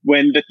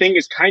when the thing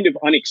is kind of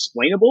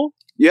unexplainable.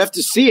 You have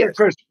to see it.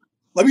 Chris,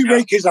 let me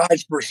rake his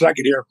eyes for a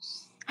second here.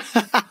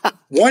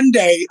 One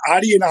day,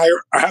 Adi and I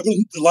are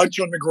having lunch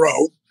on the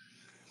Grove.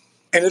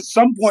 And at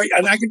some point,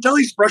 and I can tell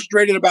he's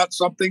frustrated about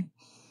something.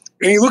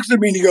 And he looks at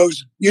me and he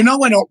goes, I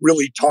don't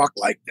really talk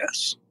like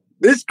this.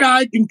 This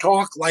guy can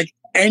talk like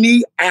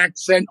any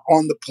accent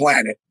on the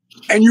planet.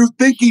 And you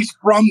think he's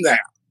from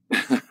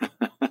there.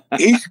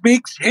 He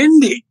speaks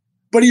Hindi,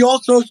 but he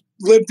also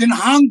lived in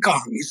Hong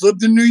Kong. He's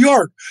lived in New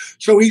York.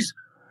 So he's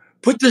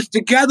put this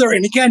together.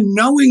 And again,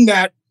 knowing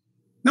that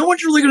no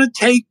one's really going to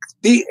take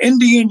the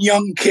Indian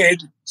young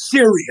kid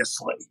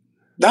seriously.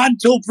 Not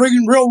until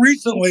friggin' real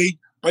recently,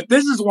 but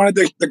this is one of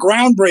the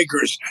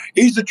groundbreakers.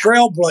 He's a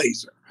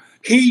trailblazer.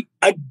 He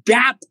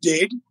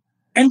adapted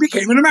and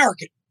became an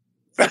American.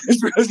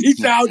 Because he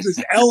sounds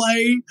as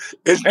LA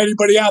as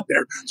anybody out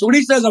there. So when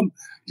he says I'm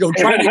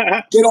trying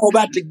to get all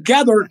that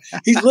together,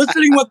 he's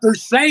listening what they're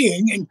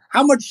saying and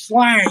how much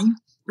slang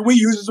do we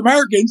use as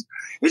Americans.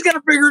 He's got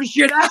to figure the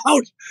shit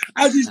out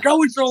as he's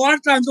going. So a lot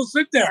of times he'll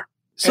sit there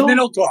and then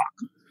he'll talk.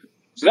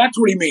 So that's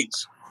what he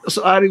means.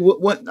 So Adi,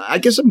 I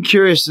guess I'm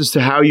curious as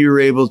to how you were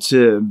able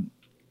to,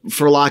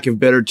 for lack of a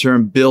better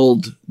term,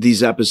 build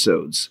these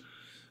episodes.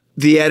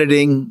 The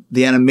editing,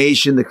 the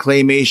animation, the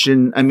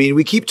claymation. I mean,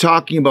 we keep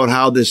talking about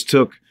how this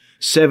took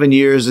 7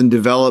 years in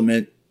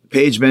development.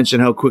 Paige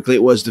mentioned how quickly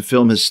it was to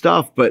film his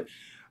stuff, but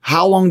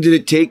how long did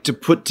it take to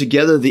put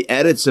together the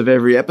edits of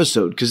every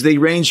episode? Because they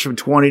range from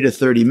 20 to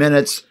 30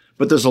 minutes,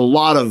 but there's a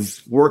lot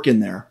of work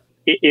in there.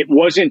 It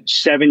wasn't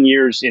 7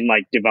 years in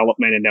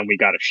development and then we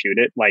got to shoot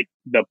it.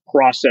 The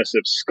process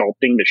of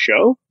sculpting the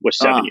show was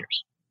 7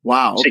 years.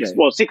 Wow. Okay.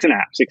 6.5.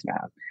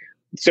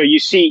 So you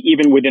see,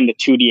 even within the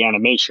 2D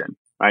animation,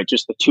 right?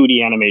 Just the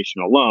 2D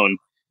animation alone,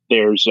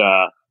 there's,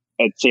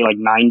 I'd say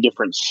 9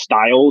 different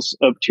styles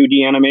of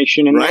 2D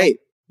animation. Right.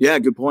 Yeah.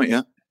 Good point.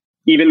 Yeah.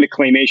 Even the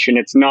claymation,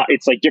 it's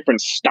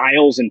different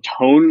styles and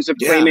tones of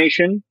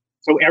claymation.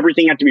 So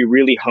everything had to be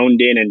really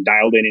honed in and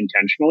dialed in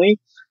intentionally.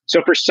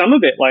 So for some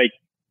of it,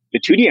 the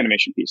 2D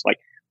animation piece,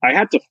 I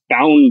had to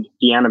found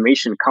the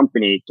animation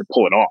company to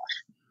pull it off.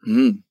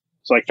 Mm.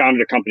 So I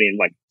founded a company in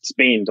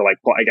Spain to I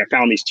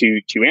found these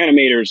two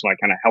animators and I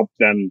kind of helped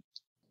them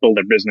build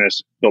their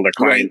business, build their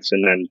clients,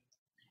 and then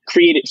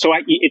create it. So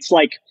it's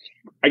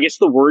I guess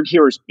the word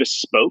here is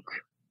bespoke.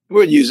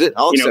 We'll use it.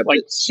 I'll accept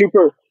it.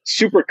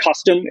 Super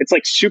custom. It's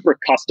super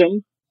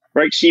custom,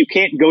 right? So you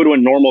can't go to a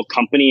normal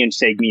company and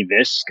say, me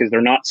this, because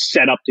they're not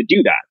set up to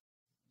do that.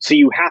 So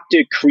you have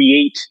to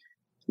create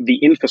the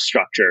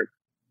infrastructure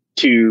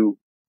to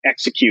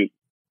execute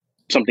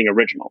something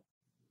original,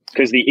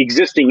 because the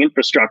existing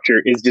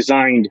infrastructure is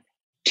designed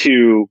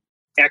to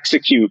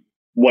execute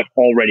what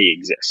already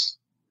exists.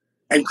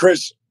 And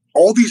Chris,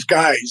 all these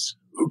guys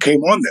who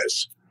came on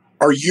this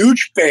are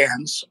huge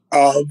fans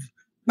of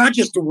not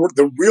just the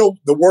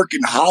work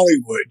in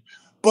Hollywood,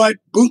 but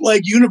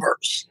bootleg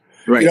universe.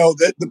 Right.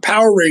 The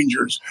Power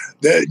Rangers,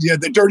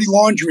 the Dirty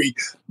Laundry.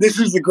 This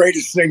is the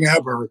greatest thing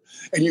ever.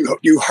 And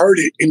you heard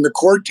it in the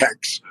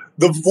Cortex,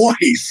 The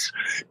Voice,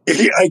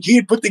 he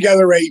had put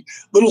together a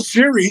little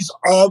series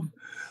of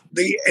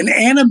an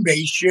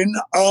animation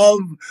of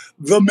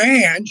the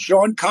man,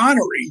 Sean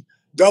Connery,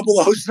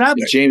 007.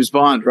 James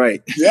Bond,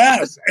 right.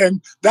 Yes,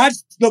 and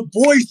that's the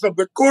voice of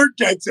the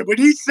Cortex. And when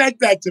he said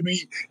that to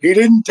me, he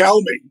didn't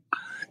tell me.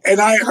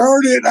 And I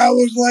heard it, and I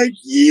was like,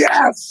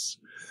 yes,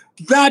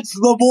 that's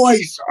the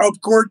voice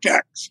of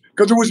Cortex.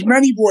 Because there was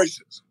many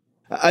voices.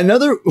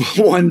 Another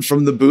one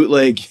from the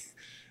bootleg,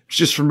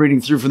 just from reading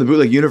through from the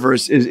bootleg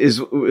universe, is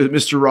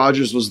Mr.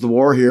 Rogers was the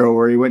war hero,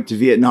 where he went to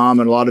Vietnam,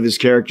 and a lot of his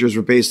characters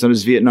were based on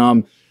his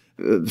Vietnam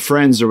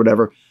friends or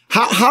whatever.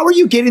 How are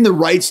you getting the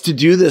rights to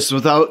do this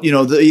without,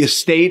 the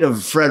estate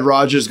of Fred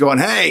Rogers going,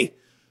 hey,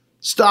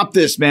 stop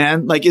this,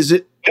 man? Like, is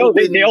it? No,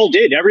 they all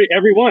did.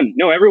 Everyone.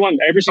 No, everyone.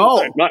 Every single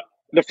time. Not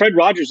the Fred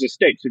Rogers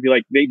estate. To be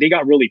like, they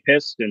got really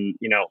pissed, and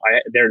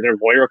their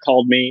lawyer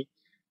called me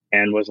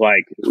and was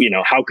like,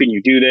 how can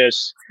you do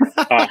this?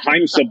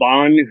 Haim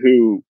Saban,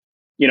 who.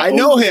 I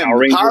know him.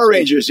 Power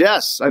Rangers.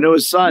 Yes. I know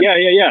his son.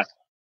 Yeah.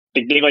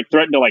 They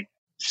threatened to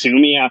sue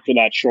me after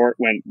that short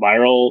went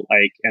viral.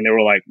 And they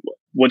were like,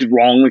 what's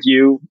wrong with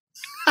you?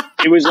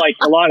 It was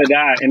a lot of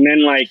that. And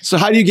then so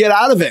how do you get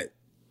out of it?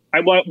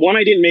 I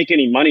didn't make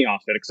any money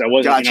off it because I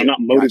wasn't, I'm not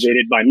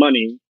motivated by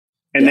money.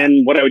 And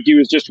then what I would do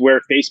is just wear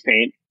face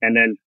paint and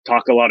then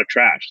talk a lot of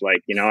trash.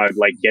 I'd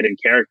get in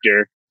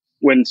character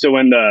when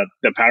the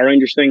Power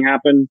Rangers thing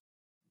happened,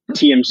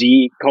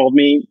 TMZ called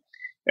me.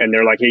 And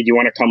they're like, hey, do you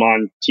want to come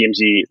on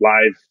TMZ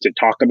Live to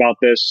talk about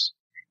this?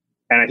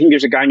 And I think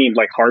there's a guy named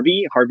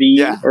Harvey.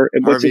 Yeah. Or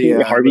what's his name?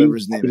 Harvey.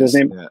 His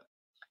name?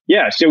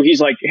 Yeah. So he's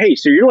like, hey,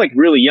 so you're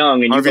really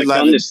young and you've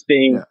done this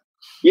thing.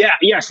 Yeah.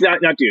 Yes. That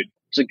dude.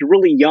 It's you're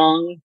really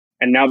young.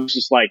 And now this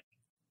is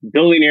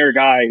billionaire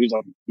guy who's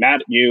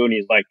mad at you. And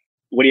he's like,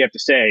 what do you have to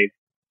say?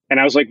 And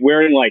I was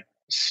wearing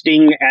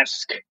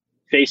Sting-esque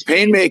face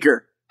paint. Painmaker.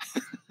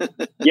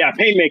 Yeah.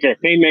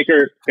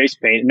 Painmaker, face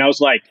paint. And I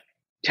was like,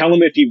 tell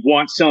him if you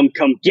want some,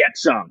 come get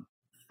some.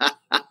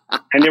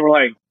 And they were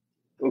like,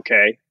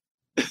 okay.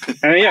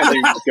 And they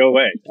just go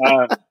away.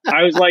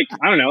 I was like,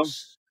 I don't know.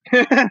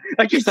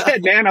 Like you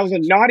said, man, I was a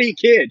naughty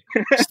kid.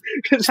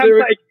 Because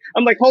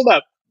I'm like, hold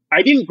up.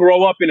 I didn't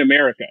grow up in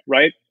America,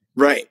 right?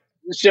 Right.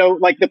 So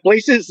the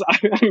places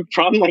I'm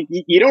from,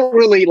 you don't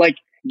really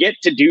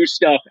get to do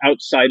stuff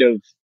outside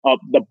of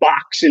the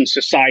box in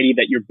society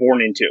that you're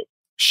born into.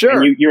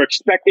 Sure. And you're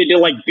expected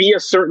to be a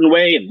certain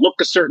way and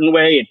look a certain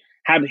way and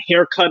have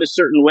hair cut a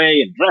certain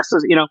way and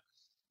dresses,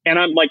 and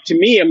I'm to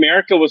me,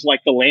 America was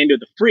the land of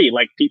the free.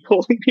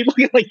 People can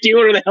do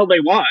whatever the hell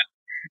they want.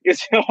 And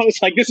so I was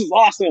like, this is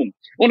awesome.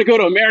 I want to go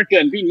to America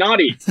and be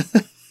naughty.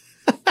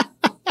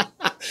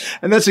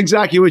 And that's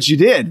exactly what you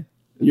did.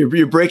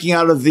 You're breaking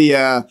out of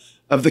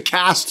the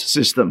caste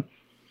system.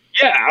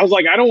 Yeah. I was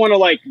like, I don't want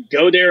to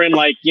go there and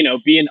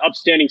be an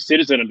upstanding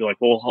citizen and be like,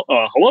 well,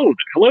 hello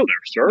there,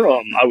 sir.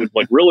 I would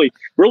really,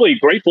 really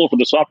grateful for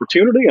this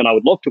opportunity. And I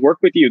would love to work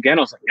with you again.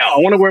 I was like, no, I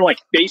want to wear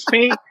face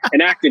paint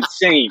and act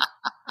insane.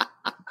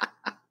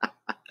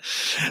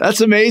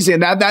 That's amazing.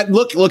 That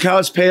look how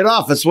it's paid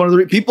off. That's one of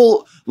the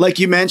people, like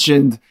you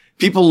mentioned,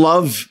 people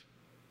love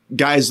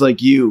guys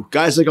like you,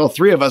 guys like all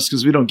three of us,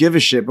 because we don't give a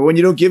shit. But when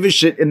you don't give a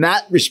shit in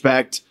that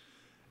respect,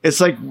 it's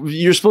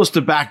you're supposed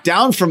to back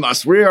down from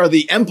us. We are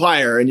the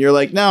empire. And you're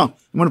like, no,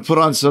 I'm going to put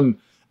on some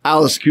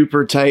Alice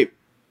Cooper type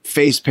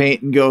face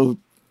paint and go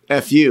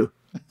F you.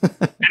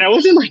 And I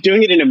wasn't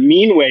doing it in a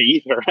mean way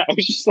either. I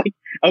was just I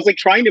was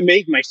trying to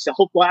make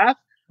myself laugh.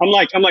 I'm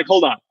like,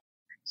 hold on.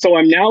 So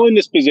I'm now in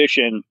this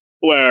position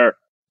where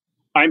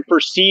I'm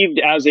perceived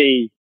as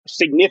a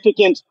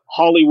significant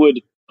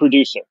Hollywood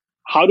producer.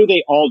 How do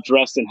they all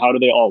dress and how do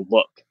they all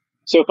look?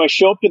 So if I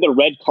show up to the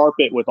red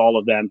carpet with all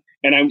of them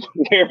and I'm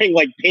wearing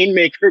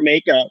Painmaker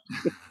makeup,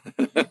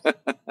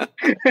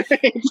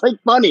 it's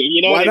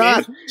funny, Why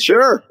not? I mean?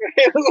 Sure.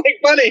 It's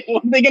funny.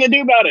 What are they going to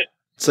do about it?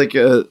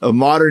 It's a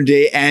modern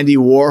day Andy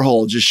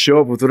Warhol. Just show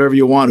up with whatever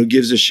you want. Who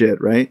gives a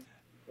shit, right?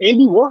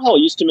 Andy Warhol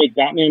used to make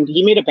Batman.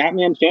 He made a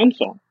Batman fan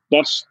film.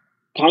 That's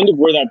kind of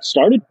where that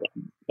started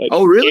from.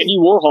 Oh, really? Andy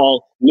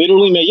Warhol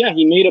literally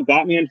he made a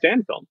Batman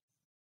fan film.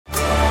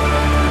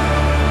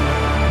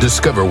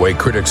 Discover why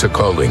critics are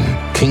calling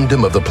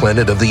Kingdom of the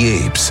Planet of the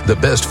Apes the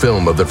best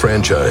film of the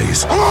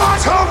franchise.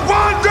 What a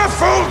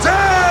wonderful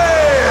day!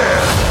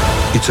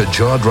 It's a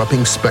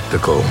jaw-dropping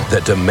spectacle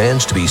that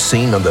demands to be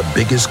seen on the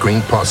biggest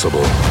screen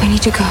possible. We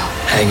need to go.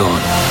 Hang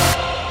on.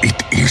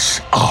 It is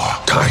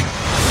our time.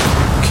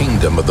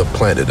 Kingdom of the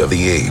Planet of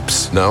the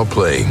Apes, now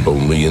playing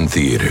only in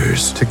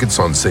theaters. Tickets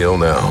on sale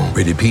now.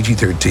 Rated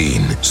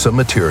PG-13. Some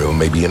material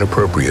may be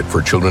inappropriate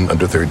for children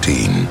under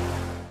 13.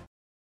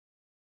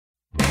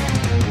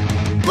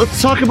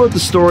 Let's talk about the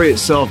story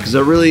itself, because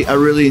I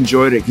really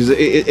enjoyed it, because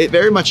it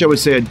very much, I would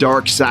say, a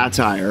dark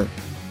satire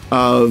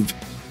of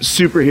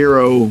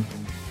superhero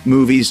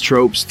movies,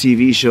 tropes,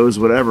 TV shows,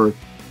 whatever.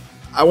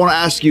 I want to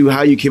ask you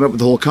how you came up with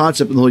the whole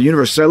concept and the whole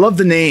universe. So I love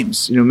the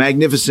names,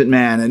 Magnificent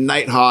Man and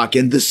Nighthawk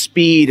and The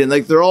Speed, and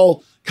they're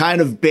all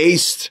kind of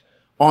based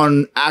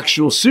on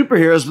actual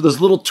superheroes, but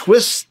there's little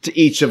twists to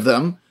each of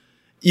them.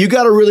 you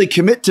got to really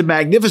commit to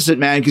Magnificent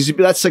Man, because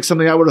that's like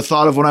something I would have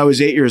thought of when I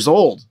was 8 years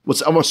old.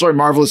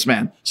 Marvelous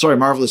Man.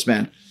 Marvelous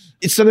Man.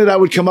 It's something that I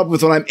would come up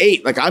with when I'm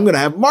 8. Like, I'm going to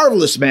have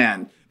Marvelous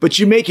Man. But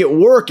you make it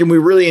work, and we're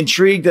really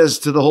intrigued as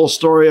to the whole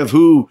story of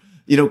who,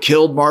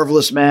 killed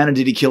Marvelous Man, and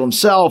did he kill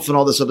himself, and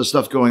all this other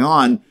stuff going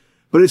on.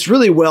 But it's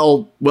really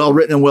well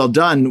written and well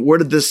done. Where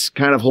did this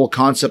kind of whole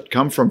concept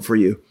come from for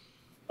you?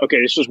 Okay,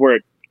 this is where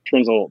it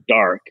turns a little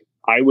dark.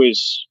 I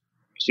was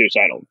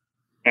suicidal,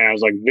 and I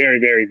was like very,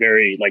 very,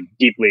 very like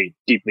deeply,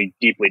 deeply,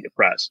 deeply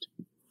depressed.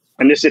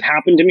 And this had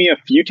happened to me a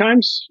few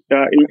times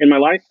in my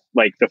life.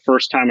 Like the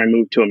first time I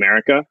moved to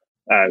America,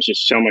 it was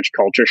just so much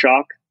culture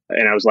shock.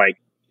 And I was like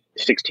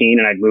 16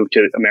 and I'd moved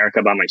to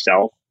America by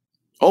myself.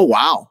 Oh,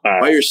 wow.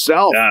 By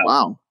yourself.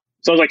 Wow.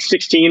 So I was like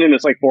 16 in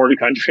this like foreign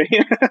country.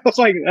 I was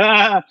like,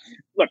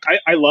 look,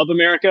 I love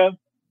America,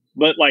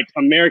 but like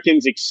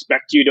Americans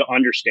expect you to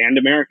understand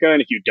America.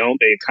 And if you don't,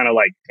 they kind of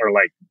like are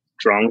like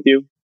drawn with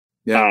you.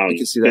 Yeah, I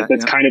can see that.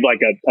 That's kind of like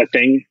a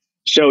thing.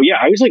 So yeah,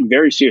 I was like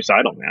very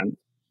suicidal, man.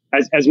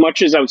 As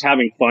much as I was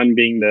having fun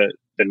being the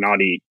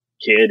naughty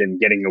kid and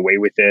getting away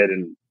with it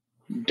and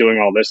doing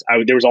all this,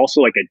 there was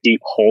also like a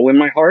deep hole in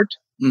my heart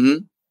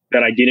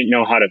that I didn't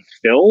know how to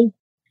fill.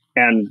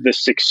 And the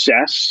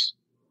success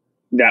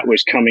that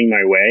was coming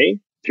my way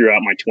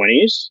throughout my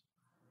 20s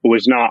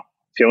was not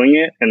filling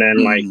it. And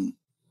then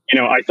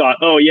I thought,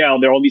 oh yeah,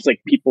 there are all these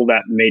like people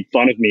that made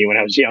fun of me when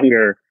I was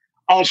younger.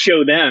 I'll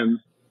show them.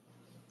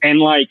 And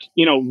like,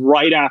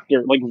 right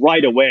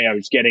away, I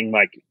was getting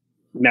like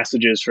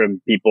messages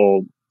from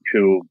people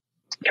who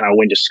kind of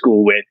went to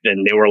school with,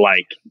 and they were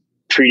like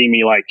treating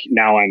me like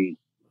now I'm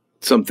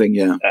something.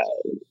 Yeah.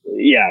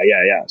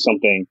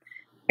 Something.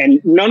 And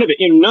none of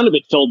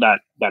it filled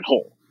that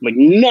hole. Like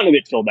none of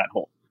it filled that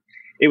hole.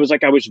 It was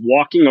like I was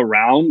walking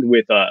around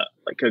with a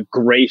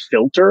gray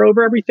filter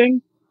over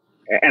everything.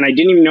 And I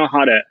didn't even know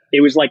how to,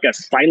 it was like a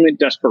silent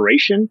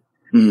desperation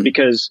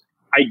because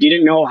I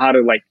didn't know how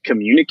to like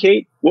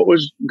communicate what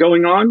was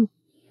going on.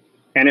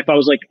 And if I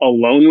was like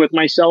alone with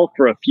myself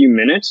for a few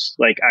minutes,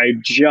 like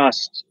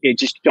it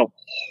just felt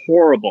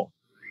horrible.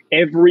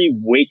 Every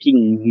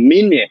waking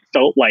minute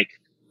felt like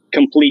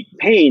complete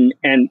pain.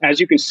 And as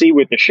you can see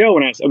with the show,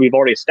 and as we've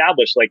already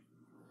established, like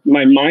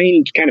my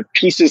mind kind of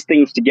pieces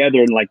things together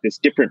in like this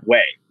different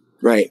way.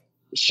 Right.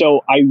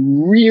 So I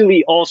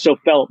really also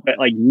felt that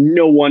like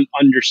no one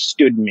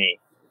understood me.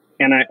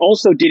 And I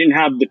also didn't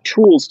have the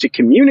tools to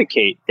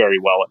communicate very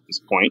well at this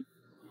point.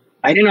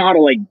 I didn't know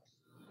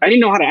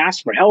how to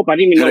ask for help. I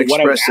didn't even know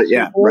what I was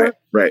asking for.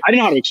 Right. I didn't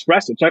know how to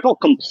express it. So I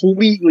felt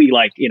completely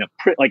like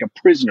like a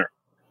prisoner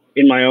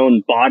in my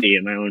own body,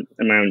 in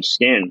my own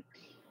skin.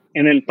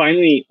 And then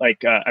finally,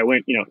 like I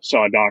went,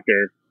 saw a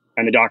doctor,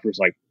 and the doctor was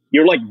like,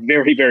 "You're like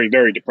very, very,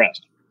 very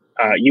depressed.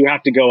 You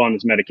have to go on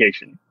this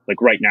medication,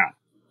 like right now.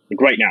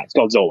 It's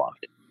called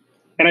Zoloft."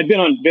 And I'd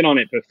been on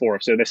it before.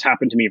 So this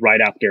happened to me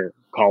right after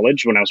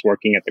college when I was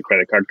working at the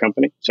credit card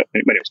company. So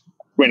anyways,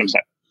 random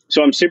side.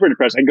 So I'm super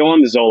depressed. I go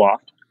on the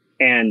Zoloft,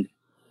 and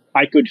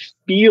I could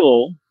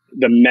feel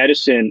the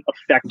medicine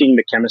affecting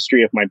the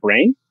chemistry of my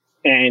brain.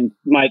 And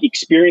my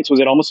experience was,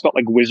 it almost felt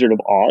like Wizard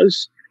of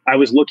Oz. I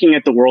was looking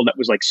at the world that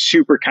was like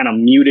super kind of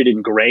muted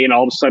and gray, and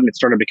all of a sudden it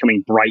started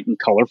becoming bright and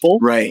colorful.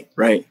 Right.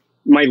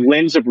 My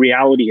lens of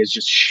reality has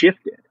just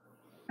shifted.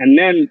 And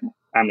then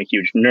I'm a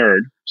huge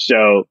nerd.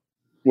 So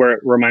where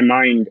my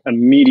mind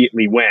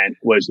immediately went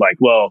was like,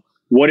 well,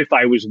 what if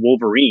I was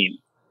Wolverine?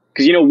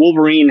 Because,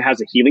 Wolverine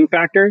has a healing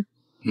factor.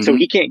 So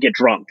he can't get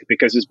drunk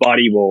because his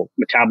body will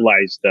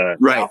metabolize the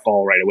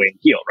alcohol right away and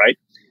heal, right?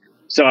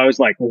 So I was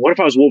like, well, what if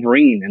I was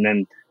Wolverine, and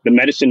then the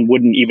medicine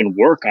wouldn't even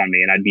work on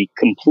me and I'd be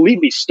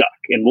completely stuck,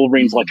 and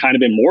Wolverine's like kind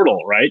of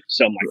immortal, right?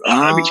 So I'm like,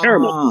 that'd be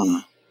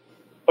terrible.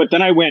 But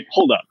then I went,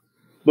 hold up.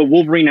 But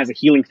Wolverine has a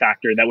healing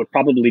factor that would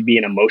probably be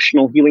an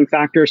emotional healing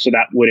factor. So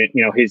that wouldn't,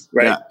 his,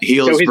 right? Yeah,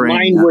 heal so his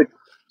brain, mind would.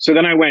 So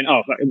then I went,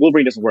 oh,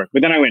 Wolverine doesn't work.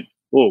 But then I went,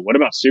 oh, what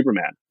about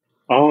Superman?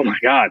 Oh my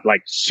God,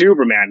 like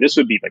Superman, this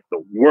would be like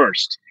the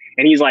worst.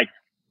 And he's like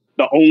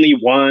the only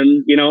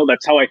one,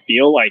 that's how I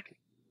feel. Like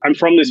I'm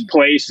from this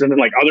place, and then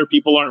like other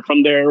people aren't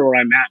from there where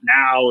I'm at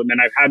now. And then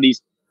I've had these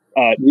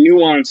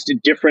nuanced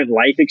different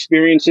life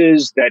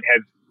experiences that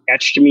have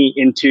etched me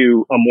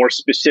into a more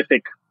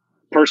specific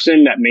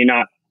person that may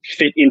not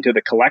fit into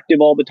the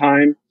collective all the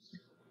time.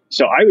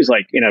 So I was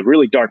like in a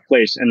really dark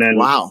place, and then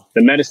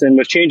the medicine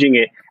was changing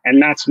it.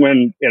 And that's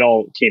when it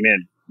all came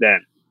in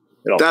then.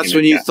 That's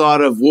when you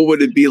thought of, what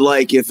would it be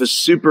like if a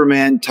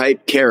Superman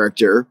type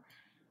character,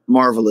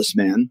 Marvelous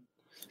Man,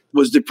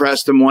 was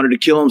depressed and wanted to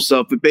kill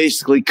himself, but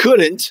basically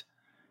couldn't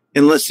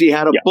unless he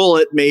had a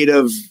bullet made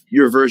of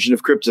your version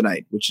of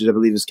kryptonite, which is, I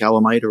believe, is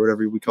calamite or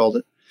whatever we called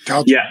it.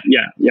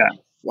 Yeah.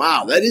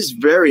 Wow, that is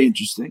very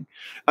interesting.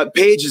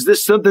 Paige, is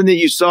this something that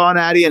you saw in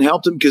Addie and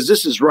helped him? Because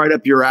this is right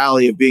up your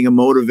alley of being a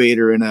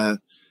motivator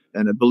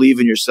and a believe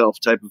in yourself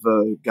type of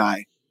a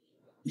guy.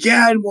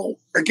 Yeah, and well,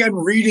 again,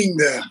 reading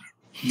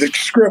the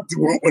script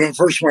when I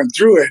first went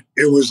through it,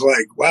 it was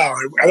like, wow.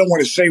 I don't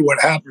want to say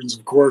what happens,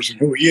 of course, and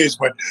who he is,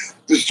 but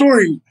the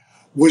story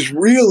was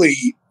really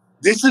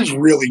this is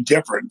really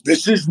different.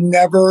 This is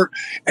never,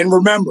 and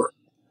remember,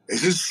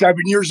 this is 7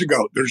 years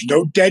ago. There's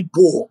no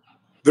Deadpool.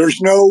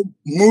 There's no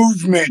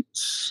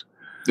movements.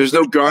 There's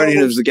no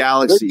Guardian of the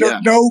Galaxy.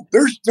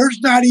 There's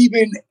not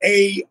even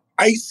a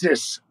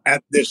ISIS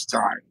at this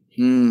time.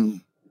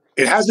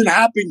 It hasn't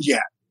happened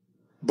yet,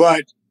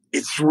 but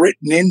it's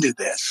written into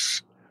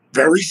this.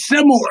 Very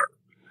similar,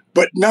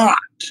 but not.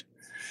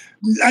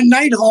 A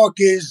Nighthawk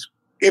is,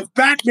 if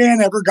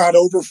Batman ever got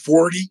over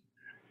 40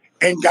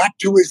 and got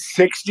to his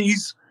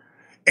 60s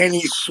and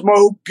he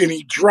smoked and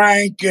he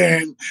drank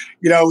and,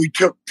 he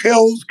took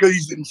pills because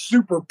he's in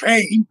super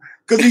pain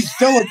because he's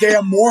still a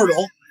damn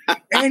mortal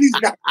and he's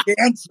got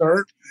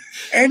cancer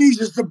and he's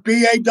just a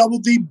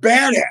B-A-double-D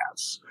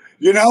badass,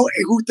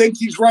 who thinks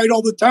he's right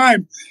all the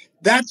time.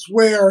 That's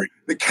where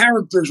the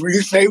characters, when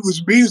you say it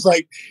was me, is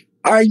like,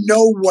 I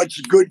know what's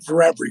good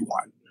for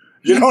everyone.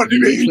 You know what I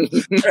mean?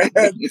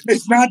 And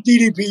it's not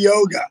DDP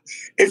yoga.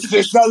 It's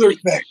this other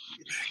thing.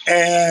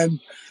 And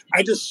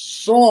I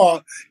just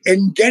saw,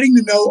 and getting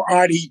to know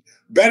Adi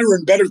better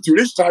and better through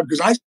this time,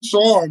 because I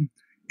saw him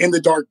in the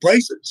dark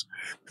places.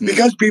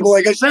 Because people,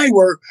 like I say,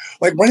 were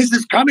like, when is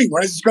this coming?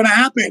 When is this going to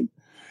happen?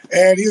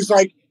 And he was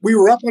like, we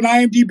were up on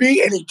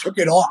IMDb, and he took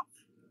it off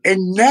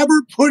and never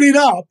put it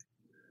up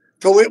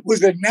till it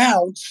was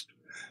announced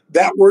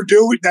that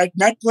that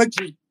Netflix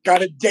has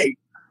got a date.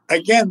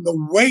 Again, the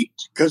wait,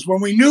 because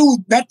when we knew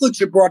Netflix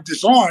had brought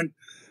this on,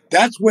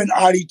 that's when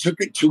Adi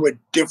took it to a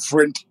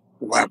different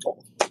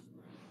level.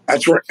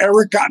 That's where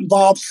Eric got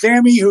involved.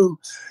 Sammy, who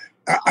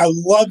I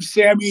love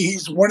Sammy.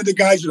 He's one of the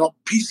guys who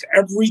helped piece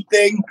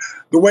everything.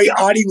 The way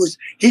Adi was,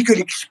 he could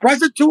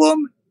express it to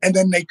them, and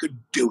then they could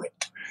do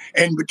it.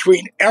 And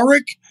between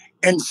Eric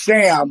and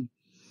Sam,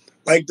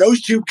 like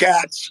those two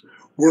cats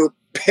were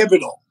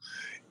pivotal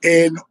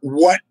in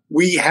what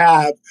we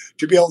have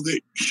to be able to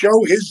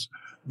show his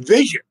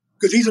vision,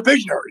 because he's a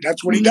visionary.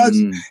 That's what he does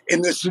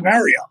in this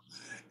scenario.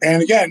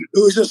 And again, it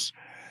was just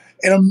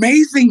an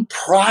amazing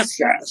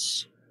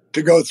process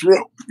to go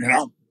through,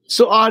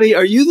 So, Adi,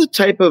 are you the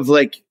type of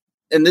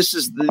and this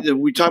is,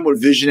 we talk about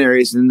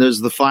visionaries, and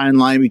there's the fine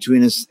line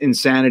between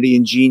insanity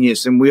and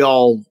genius, and we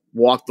all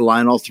walk the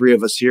line, all three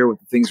of us here, with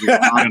the things we've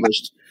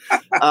accomplished.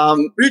 What are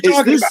you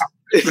talking about?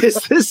 Is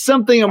this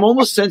something, I'm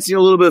almost sensing a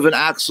little bit of an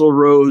Axl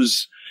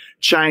Rose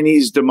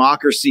Chinese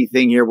democracy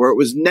thing here, where it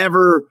was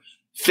never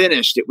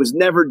finished, it was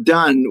never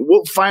done?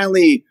 What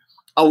finally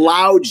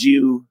allowed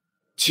you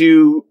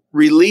to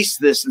release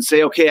this and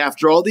say, okay,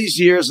 after all these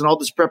years and all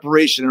this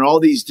preparation and all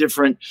these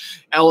different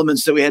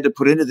elements that we had to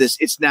put into this,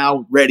 it's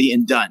now ready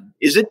and done?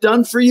 Is it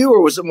done for you,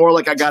 or was it more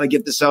like, I got to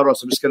get this out, or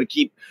else I'm just going to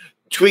keep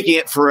tweaking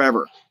it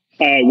forever?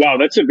 Wow,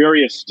 that's a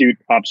very astute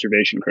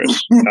observation,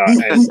 Chris.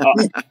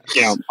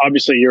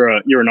 Obviously you're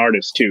an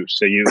artist too,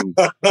 so you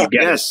get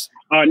yes.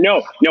 it.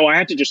 No, I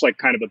had to just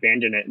kind of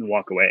abandon it and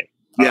walk away.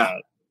 Yeah.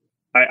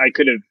 I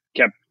could have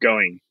kept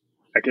going.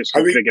 I could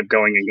have kept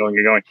going and going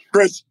and going.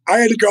 Chris, I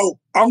had to go,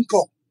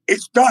 Uncle,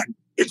 it's done.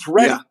 It's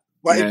ready.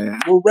 Yeah.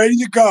 We're ready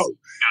to go.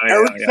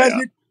 Eric says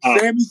it.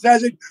 Sammy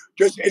says it.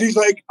 And he's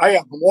like, I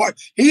am.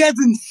 He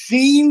hasn't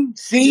seen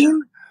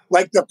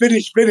the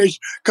finish,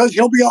 because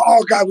he'll be,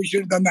 oh God, we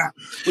should have done that.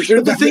 We should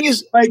have done that. The thing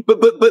is,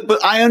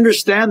 but I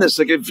understand this.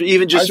 If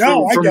even just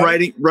from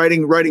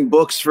writing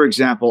books, for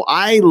example,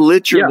 I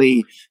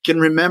literally can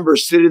remember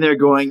sitting there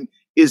going,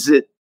 is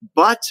it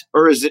but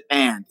or is it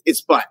and?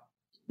 It's but.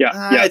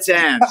 Yeah. It's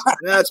and.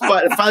 That's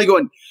but. And finally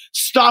going,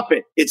 stop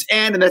it. It's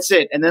and that's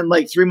it. And then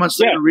 3 months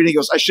later, reading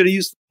goes, I should have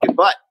used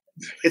but.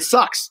 It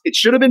sucks. It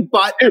should have been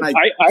but. And I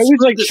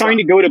was trying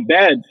to go to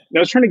bed. I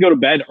was trying to go to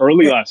bed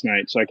early last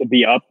night so I could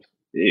be up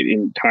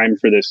in time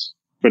for this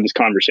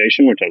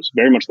conversation, which I was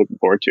very much looking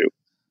forward to.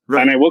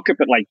 Right. And I woke up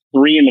at 3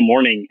 a.m.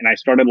 and I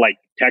started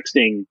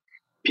texting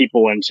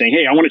people and saying,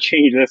 hey, I want to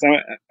change this.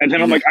 And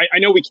then I'm like, I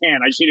know we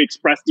can. I just need to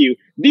express to you,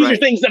 these are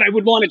things that I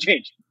would want to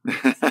change. You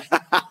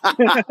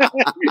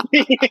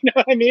know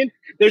what I mean?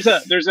 There's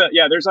an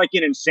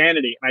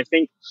insanity. And I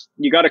think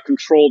you got to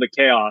control the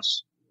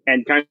chaos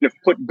and kind of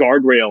put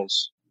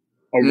guardrails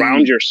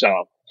around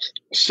yourself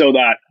so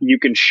that you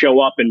can show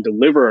up and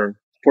deliver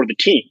for the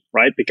team,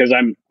 right? Because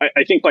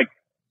I think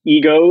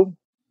ego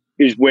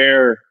is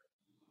where,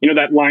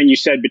 that line you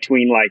said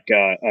between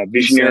a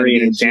visionary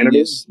and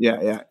insanity.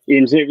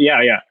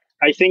 Yeah.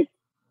 I think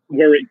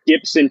where it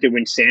dips into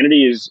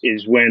insanity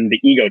is when the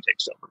ego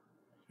takes over.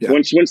 Yeah.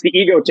 Once the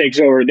ego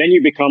takes over, then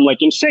you become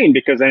insane,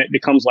 because then it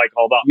becomes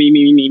all about me,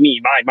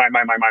 my.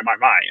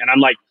 And I'm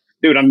like,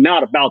 dude, I'm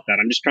not about that.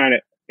 I'm just trying to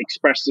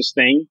express this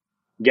thing,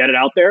 get it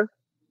out there.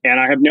 And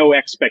I have no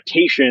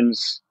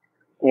expectations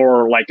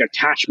or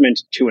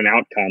attachment to an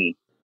outcome.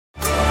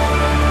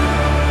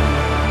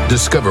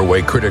 Discover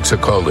why critics are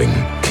calling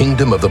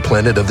Kingdom of the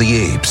Planet of the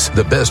Apes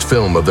the best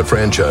film of the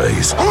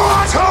franchise.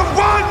 What a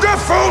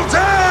wonderful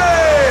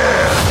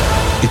day!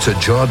 It's a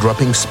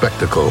jaw-dropping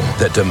spectacle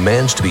that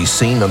demands to be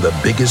seen on the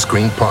biggest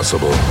screen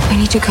possible. I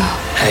need to go.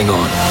 Hang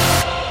on.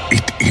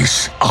 It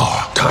is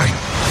our time.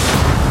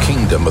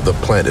 Kingdom Kingdom of the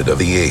Planet of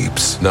the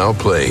Apes, now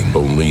playing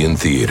only in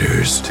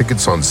theaters.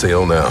 Tickets on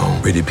sale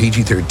now. Rated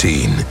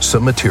PG-13.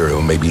 Some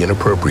material may be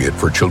inappropriate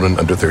for children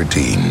under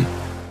 13.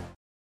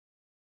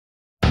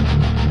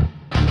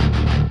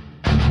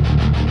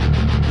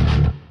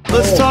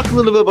 Let's talk a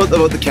little bit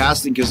about the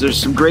casting, because there's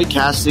some great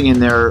casting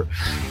in there,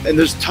 and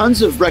there's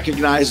tons of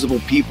recognizable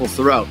people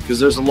throughout, because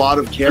there's a lot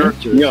of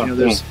characters.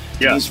 There's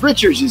Denise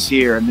Richards is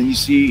here, and then you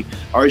see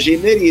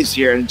R.J. Mitty is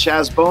here, and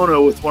Chaz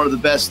Bono with one of the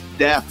best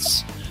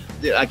deaths.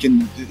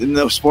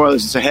 No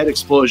spoilers, it's a head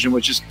explosion,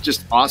 which is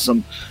just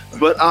awesome.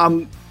 But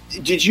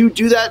did you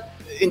do that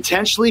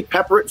intentionally,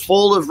 pepper it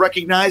full of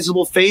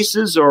recognizable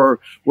faces,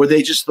 or were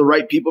they just the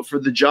right people for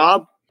the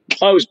job?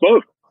 Oh, it was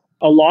both.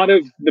 A lot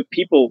of the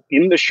people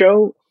in the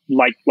show,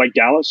 like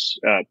Dallas,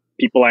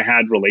 people I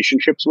had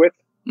relationships with.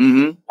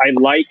 Mm-hmm. I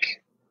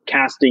like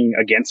casting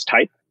against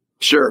type.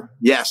 Sure.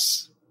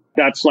 Yes.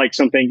 That's like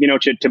something,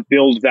 to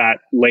build that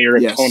layer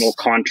of tonal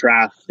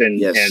contrast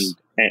and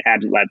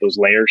add those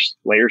layers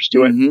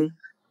to it. Mm-hmm.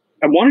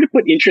 I wanted to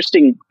put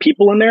interesting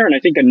people in there. And I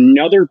think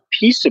another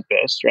piece of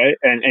this, right.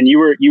 And you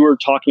were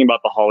talking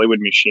about the Hollywood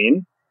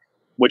machine,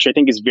 which I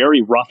think is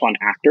very rough on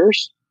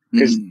actors,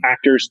 because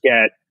actors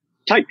get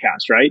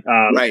typecast, right?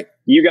 Right.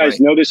 You guys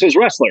know this as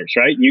wrestlers,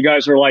 right? You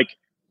guys are like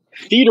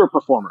theater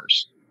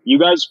performers. You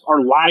guys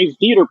are live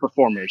theater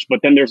performers,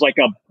 but then there's like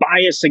a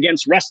bias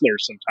against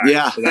wrestlers sometimes.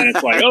 Yeah. So then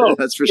it's like, oh,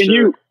 that's for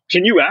sure.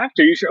 Can you act?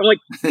 Are you sure? I'm like,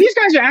 these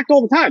guys act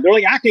all the time. They're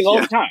like acting all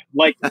the time.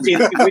 Like with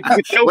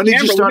no when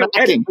did you start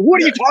acting?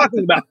 What are you talking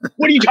about?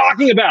 What are you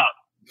talking about?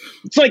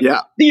 It's like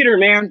theater,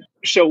 man.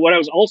 So what I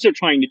was also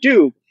trying to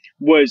do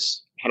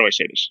was, how do I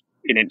say this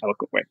in an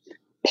eloquent way?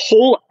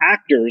 Pull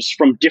actors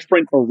from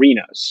different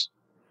arenas,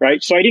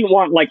 right? So I didn't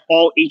want like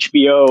all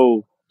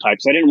HBO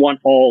types. I didn't want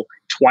all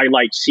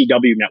Twilight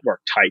CW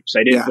network types.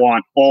 I didn't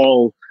want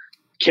all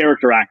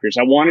character actors.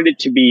 I wanted it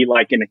to be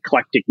like an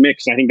eclectic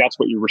mix. And I think that's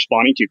what you're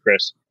responding to,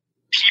 Chris.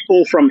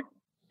 People from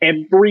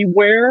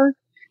everywhere.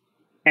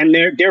 And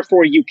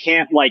therefore you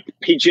can't like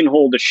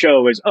pigeonhole the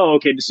show as, oh,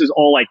 okay, this is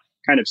all like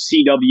kind of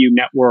CW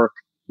network,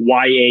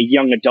 YA,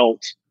 young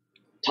adult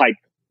type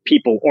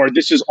people, or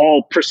this is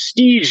all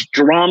prestige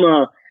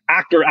drama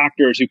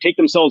actors who take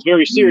themselves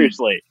very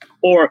seriously,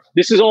 or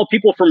this is all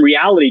people from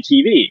reality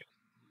TV.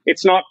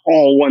 It's not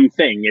all one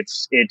thing.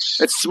 It's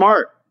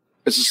smart.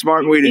 It's a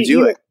smart way to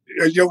do it.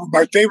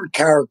 My favorite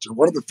character,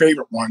 one of the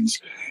favorite ones,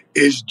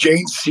 is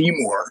Jane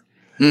Seymour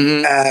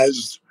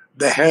as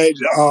the head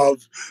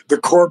of the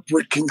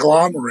corporate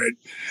conglomerate,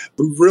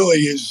 who really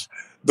is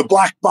the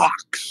black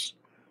box,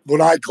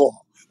 what I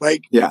call.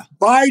 Like,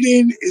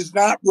 Biden is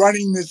not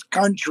running this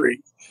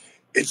country.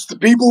 It's the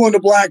people in the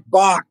black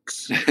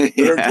box that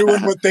are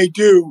doing what they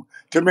do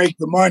to make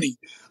the money.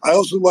 I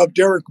also love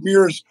Derek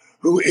Mears,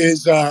 who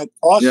is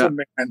awesome,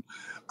 man.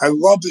 I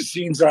love the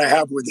scenes that I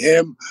have with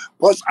him.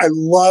 Plus, I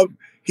love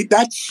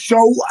that's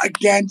so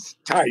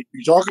against type.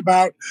 You talk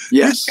about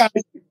this guy's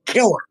a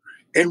killer.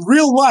 In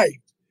real life,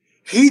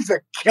 he's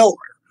a killer.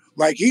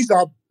 Like, he's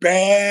a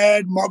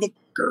bad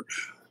motherfucker.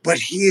 But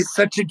he is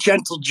such a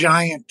gentle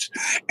giant.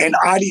 And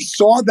Adi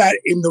saw that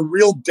in the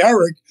real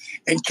Derek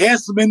and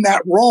cast him in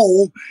that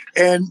role.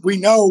 And we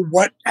know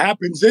what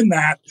happens in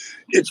that.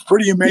 It's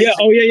pretty amazing. Yeah.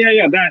 Oh,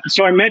 yeah.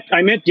 So I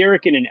met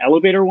Derek in an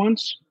elevator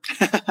once.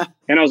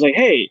 And I was like,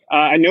 hey,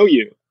 I know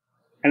you.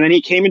 And then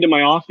he came into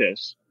my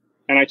office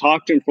and I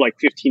talked to him for like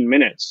 15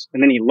 minutes.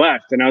 And then he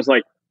left. And I was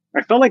like,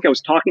 I felt like I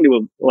was talking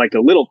to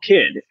a little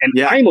kid. And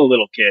I'm a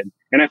little kid.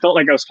 And I felt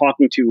like I was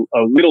talking to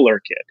a littler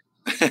kid.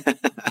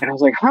 And I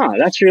was like,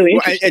 that's really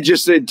interesting. I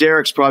just said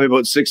Derek's probably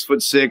about 6'6",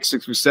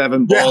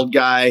 6'7", bald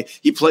guy.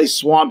 He plays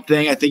Swamp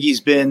Thing. I think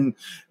he's been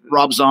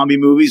Rob Zombie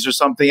movies or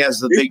something as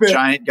the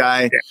giant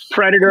guy.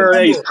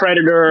 Predator, he's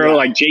Predator,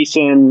 like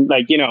Jason,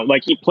 like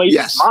he plays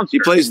monsters. He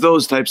plays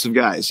those types of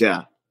guys,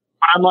 I'm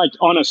like,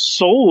 on a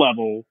soul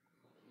level,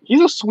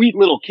 he's a sweet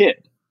little kid.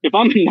 If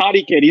I'm a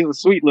naughty kid, he's a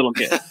sweet little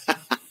kid.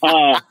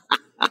 I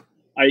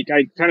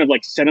kind of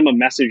like sent him a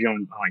message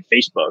on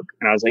Facebook,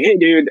 and I was like, hey,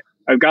 dude,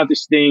 I've got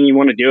this thing. You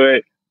want to do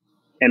it?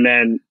 And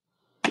then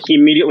he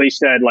immediately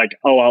said, like,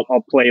 oh,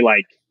 I'll play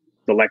like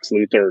the Lex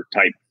Luthor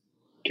type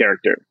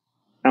character.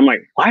 I'm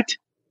like, what?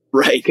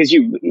 Right. Because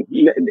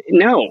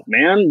no,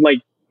 man, like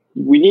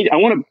I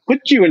want to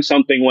put you in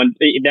something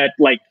that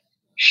like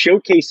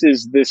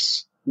showcases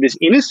this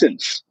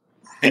innocence.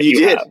 And you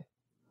did. Have.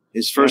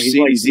 His first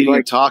scene, he's eating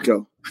a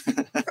taco.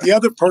 The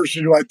other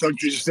person who I thought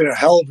just did a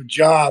hell of a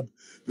job,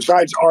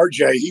 besides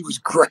RJ, he was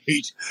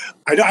great.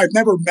 I've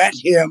never met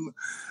him.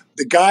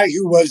 The guy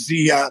who was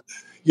the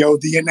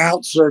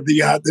announcer,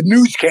 the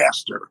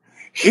newscaster,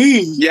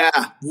 he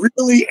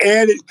really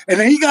added, and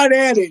then he got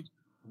added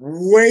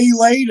way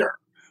later.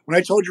 When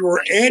I told you we're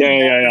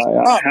adding,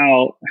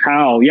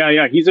 Hal,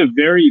 he's a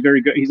very,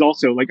 very good. He's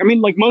also like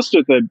most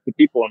of the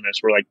people on this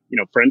were like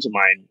friends of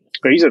mine,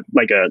 but he's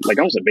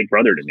almost a big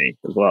brother to me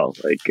as well.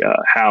 Like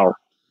Hal,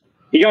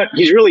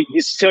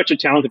 he's such a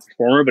talented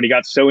performer, but he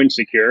got so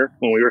insecure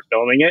when we were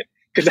filming it.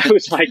 Because I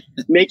was like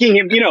making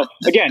him,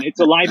 again, it's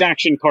a live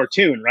action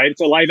cartoon, right?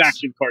 It's a live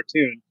action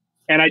cartoon.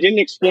 And I didn't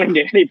explain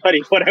to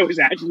anybody what I was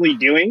actually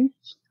doing.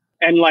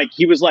 And like,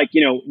 he was like,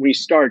 when he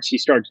starts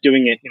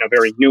doing it,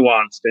 very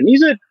nuanced. And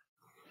he's a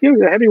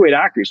heavyweight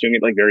actor. He's doing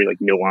it like very like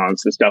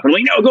nuanced and stuff. I'm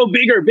like, no, go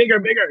bigger, bigger,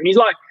 bigger. And he's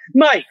like,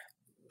 mate,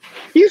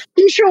 you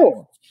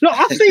sure? Look,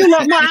 I feel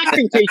like my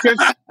acting teacher's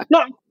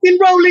like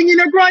enrolling in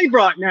a grave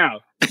right now.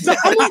 Look,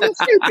 I'm not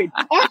stupid.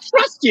 I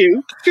trust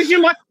you because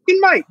you're my fucking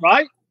mate,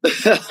 right?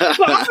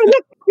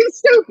 Look, you're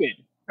stupid.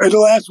 And the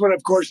last one,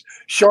 of course,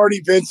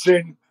 Shardy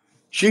Vincent.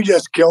 She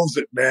just kills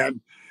it,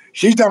 man.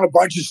 She's done a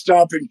bunch of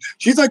stuff, and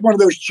she's like one of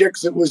those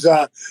chicks that was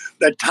the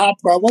top.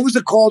 What was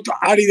it called?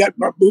 Adi, that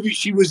movie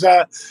she was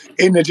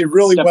in that did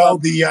really Step well.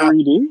 Up The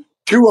 3D.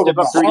 Two of Step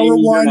them, Up the 3D, horror You're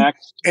one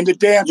Next. and the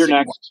dancing You're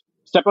Next. one.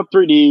 Step Up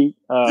 3D.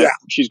 Yeah.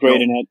 She's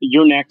great in it.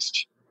 You're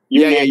Next.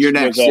 You're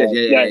Next.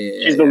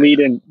 She's the lead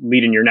in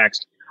You're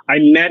Next. I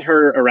met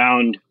her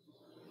around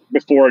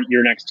before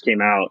You're Next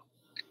came out.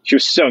 She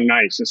was so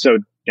nice and so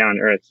down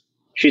to earth.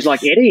 She's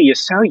like, Eddie, you're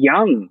so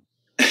young.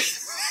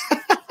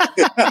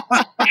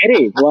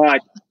 Eddie,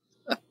 like,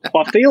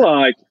 I feel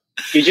like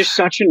you're just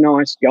such a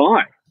nice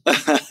guy.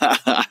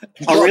 I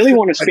really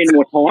want to spend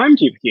more time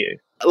with you.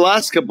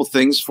 Last couple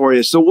things for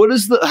you. So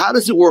how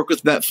does it work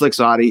with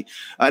Netflix, Adi?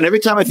 And every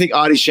time I think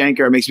Adi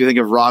Shankar, it makes me think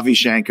of Ravi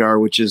Shankar,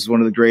 which is one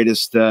of the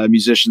greatest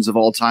musicians of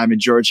all time and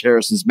George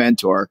Harrison's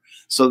mentor.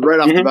 So right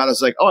off the bat, I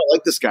was like, oh, I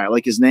like this guy. I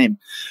like his name.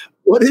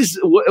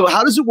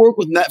 How does it work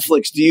with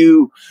Netflix? Do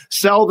you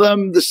sell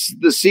them the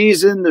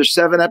season? There's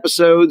 7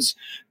 episodes.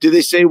 Do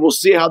they say, we'll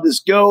see how this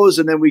goes,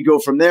 and then we go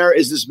from there?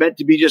 Is this meant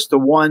to be just a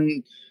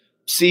one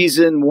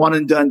season, one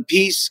and done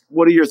piece?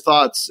 What are your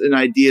thoughts and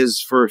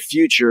ideas for a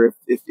future,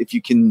 if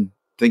you can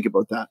think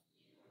about that?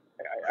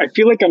 I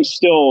feel like I'm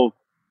still,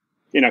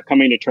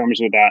 coming to terms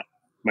with that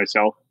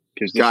myself,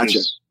 because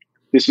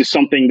this is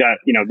something that,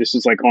 this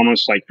is like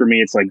almost like, for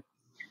me, it's like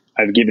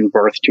I've given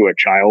birth to a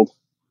child.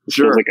 It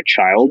feels like a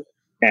child.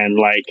 And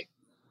like,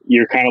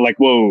 you're kind of like,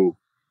 whoa,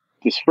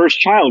 this first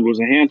child was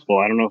a handful.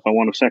 I don't know if I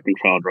want a second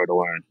child right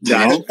away. You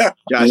know?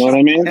 You know what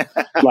I mean?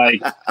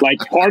 like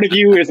part of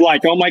you is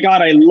like, oh my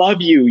God, I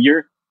love you.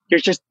 You're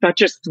just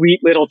such a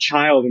sweet little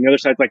child. And the other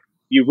side's like,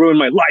 you ruined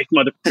my life,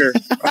 motherfucker.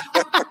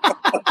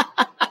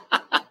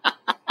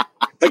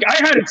 Like,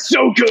 I had it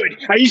so good.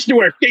 I used to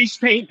wear face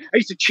paint. I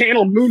used to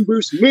channel Moon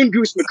Goose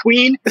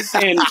McQueen.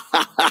 And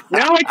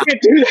now I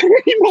can't do that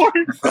anymore.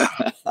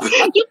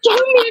 You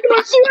turned me into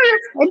a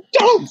serious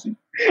adult.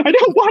 I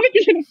don't want to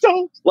be an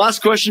adult.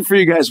 Last question for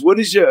you guys. What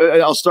is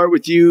I'll start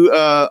with you,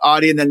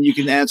 Adi, and then you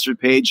can answer,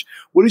 Paige.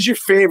 What is your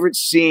favorite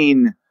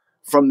scene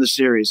from the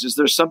series? Is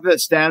there something that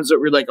stands out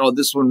where you're like, oh,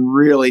 this one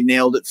really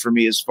nailed it for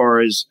me as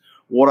far as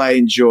what I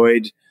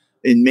enjoyed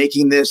in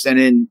making this and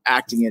in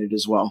acting in it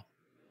as well?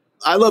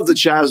 I love the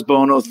Chaz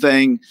Bono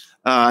thing.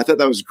 I thought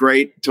that was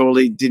great.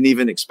 Totally didn't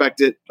even expect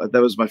it. But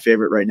that was my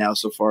favorite right now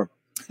so far.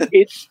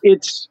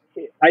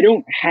 I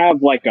don't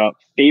have like a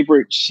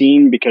favorite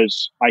scene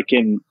because I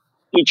can,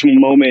 each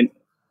moment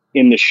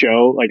in the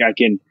show, like I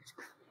can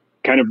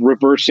kind of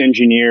reverse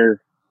engineer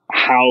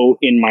how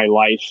in my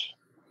life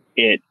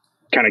it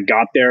kind of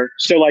got there.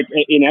 So like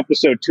in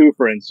episode 2,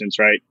 for instance,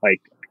 right?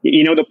 Like,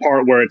 the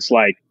part where it's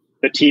like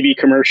the TV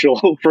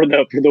commercial for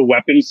the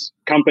weapons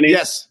company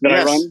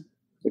I run.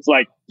 It's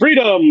like,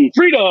 freedom,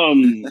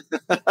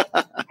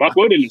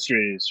 Buckwood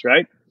Industries,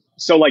 right?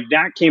 So like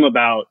that came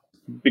about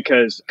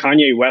because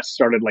Kanye West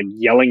started like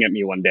yelling at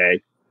me one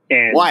day.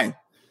 And why?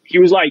 He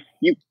was like,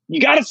 you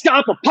got to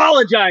stop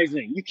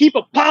apologizing. You keep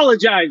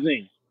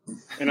apologizing.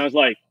 And I was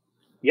like,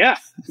 yeah,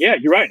 you're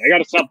right. I got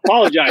to stop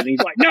apologizing.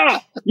 He's like, no,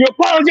 you're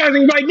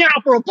apologizing right now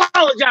for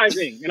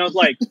apologizing. And I was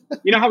like,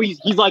 you know how he's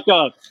like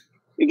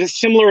it's a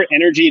similar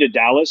energy to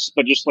Dallas,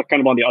 but just like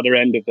kind of on the other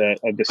end of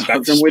the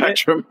spectrum with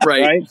it.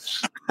 Right.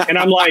 And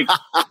I'm like,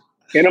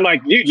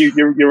 dude,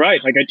 you're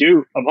right. Like I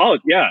do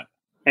apologize. Yeah.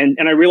 And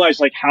I realized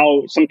like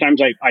how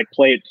sometimes I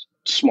play it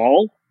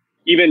small,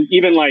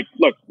 even like,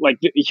 look, like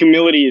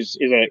humility is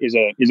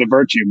a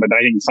virtue, but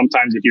I think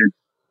sometimes if you're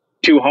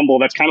too humble,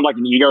 that's kind of like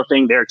an ego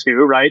thing there too,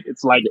 right?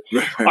 It's like,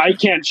 I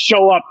can't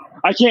show up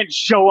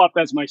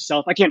as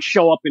myself. I can't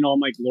show up in all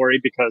my glory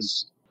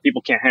because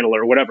people can't handle it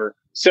or whatever.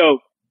 So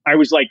I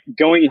was like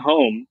going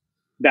home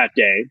that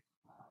day.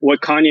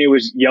 What Kanye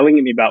was yelling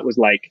at me about was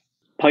like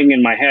playing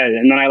in my head.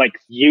 And then I like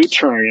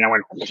U-turned and I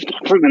went,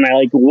 and I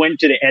like went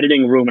to the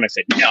editing room and I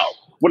said, no,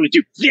 I want to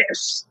do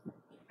this.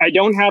 I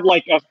don't have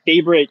like a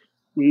favorite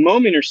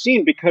moment or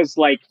scene because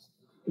like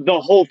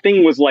the whole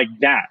thing was like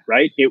that,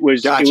 right? It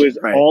was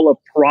all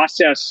a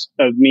process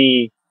of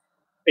me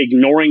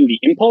ignoring the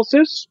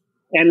impulses.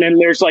 And then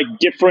there's like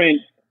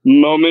different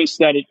moments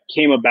that it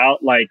came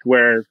about, like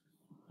where,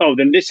 oh,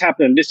 then this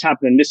happened, and this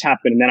happened, and this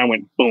happened, and then I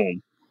went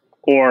boom.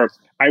 Or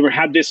I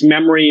had this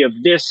memory of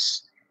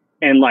this,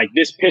 and like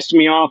this pissed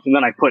me off, and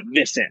then I put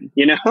this in.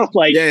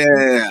 Like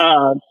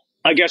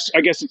I guess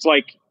it's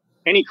like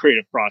any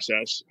creative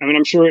process. I mean,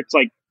 I'm sure it's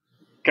like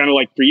kind of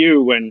like for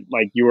you when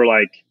like you were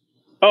like,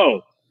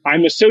 oh,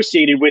 I'm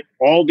associated with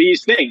all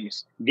these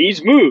things,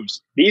 these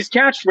moves, these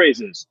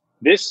catchphrases,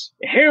 this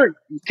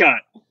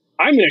haircut.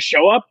 I'm going to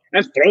show up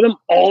and throw them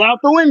all out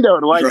the window.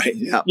 Like, Right,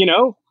 yeah. you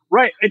know,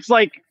 right. It's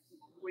like,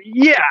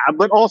 yeah,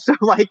 but also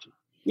like,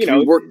 you Can know,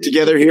 we work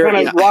together here.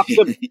 kind of rock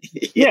the,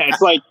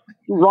 it's like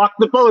rock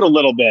the boat a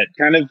little bit,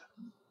 kind of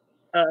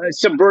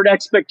subvert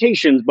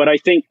expectations. But I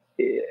think,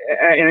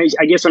 and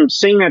I guess I'm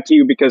saying that to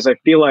you because I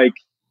feel like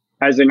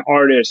as an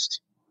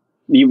artist,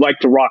 you like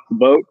to rock the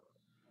boat.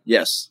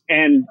 Yes.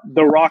 And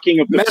the rocking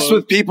of the mess boat,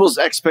 with people's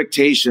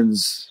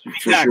expectations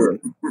for sure.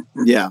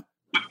 Yeah.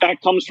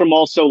 That comes from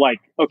also like,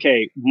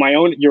 okay,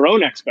 your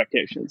own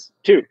expectations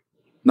too.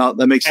 No,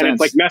 that makes and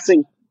sense. it's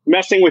like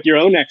messing with your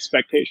own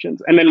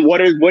expectations. And then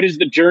what is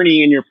the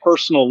journey in your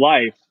personal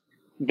life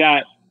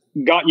that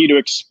got you to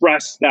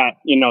express that,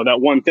 you know, that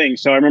one thing?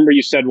 So I remember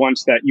you said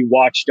once that you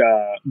watched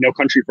No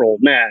Country for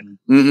Old Men,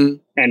 and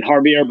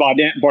Javier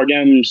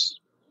Bardem's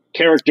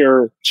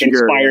character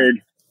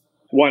inspired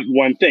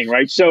one thing,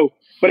 right? So,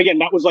 but again,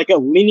 that was like a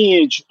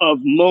lineage of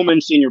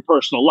moments in your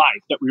personal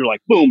life that we were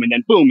like boom, and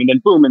then boom, and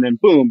then boom, and then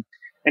boom.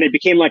 And it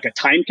became like a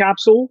time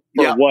capsule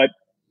for what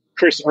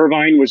Chris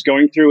Irvine was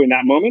going through in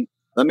that moment.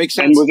 That makes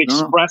sense. And was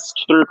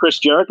expressed through Chris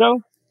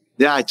Jericho.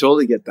 Yeah, I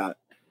totally get that.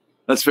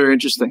 That's very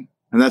interesting.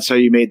 And that's how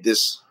you made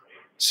this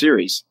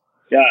series.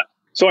 Yeah.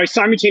 So I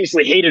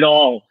simultaneously hate it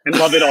all and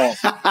love it all.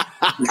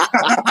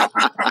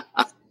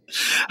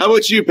 How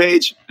about you,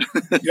 Paige?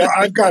 Yeah,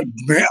 I've got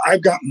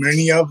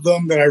many of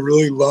them that I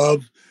really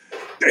love.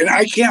 And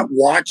I can't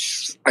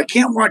watch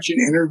an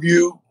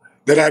interview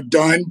that I've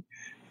done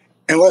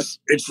unless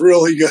it's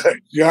really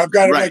good. You know, I've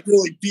got to like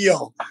really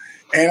feel.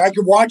 And I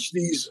can watch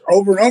these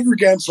over and over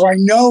again, so I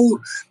know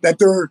that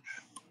they're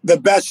the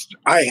best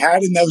I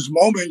had in those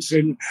moments,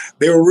 and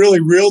they were really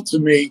real to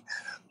me.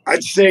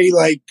 I'd say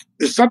like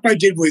the stuff I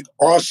did with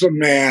Awesome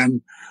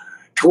Man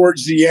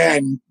towards the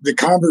end, the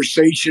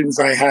conversations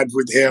I had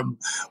with him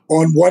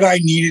on what I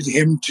needed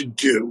him to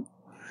do.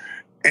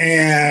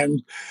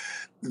 And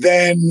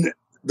then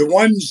the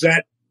ones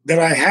that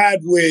I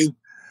had with,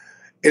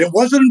 and it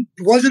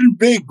wasn't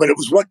big, but it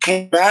was what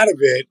came out of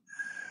it.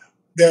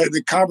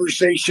 The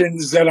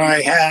conversations that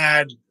I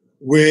had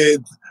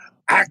with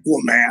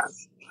Aquaman,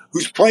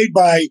 who's played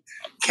by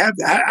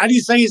Kevin. How do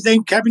you say his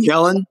name?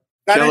 Kellen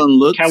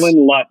Lutz. Kellen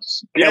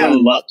Lutz.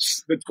 Kellen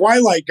Lutz. The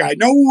Twilight guy.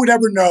 No one would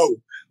ever know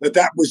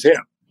that was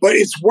him. But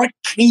it's what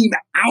came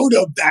out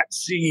of that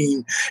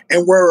scene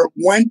and where it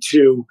went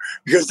to,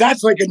 because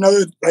that's like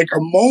another, like a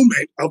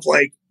moment of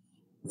like,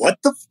 what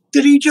the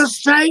did he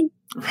just say?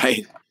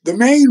 Right. The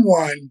main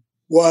one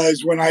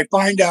was when I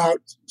find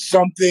out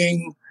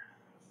something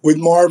with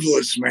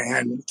Marvelous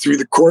Man through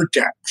the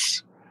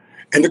cortex.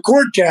 And the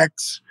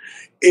cortex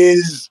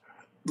is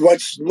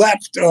what's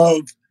left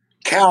of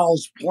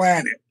Cal's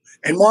planet.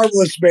 And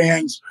Marvelous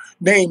Man's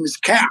name is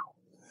Cal.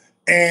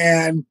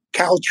 And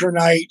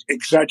Caltronite,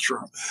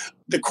 etc.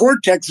 The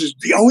cortex is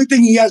the only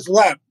thing he has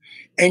left.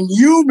 And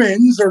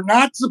humans are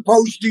not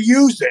supposed to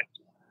use it.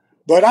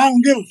 But I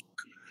don't give a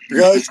fuck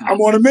because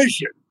I'm on a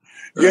mission.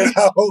 You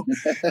know?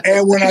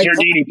 And when your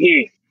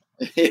DDP.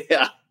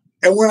 Yeah.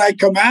 And when I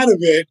come out of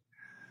it,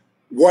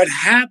 what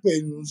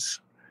happens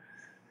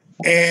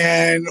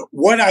and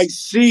what I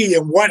see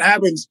and what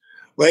happens,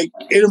 like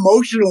it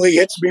emotionally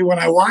hits me when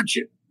I watch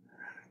it.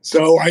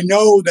 So I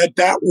know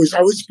I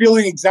was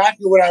feeling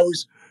exactly what I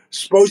was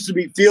supposed to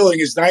be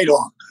feeling as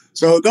Nighthawk.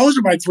 So those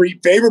are my three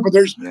favorite, but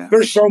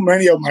there's so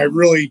many of them I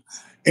really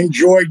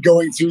enjoyed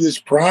going through this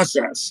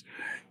process.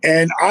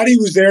 And Adi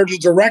was there to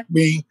direct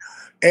me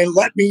and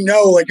let me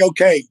know, like,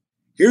 okay,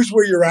 here's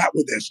where you're at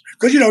with this.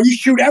 Because, you know, you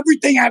shoot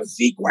everything out of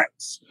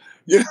sequence,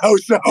 you know,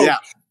 so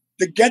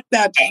to get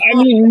that. I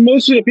mean,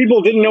 most of the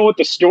people didn't know what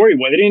the story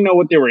was. They didn't know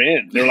what they were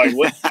in. They're like,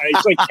 what?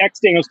 It's like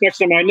texting. I was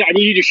texting them. I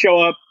need you to show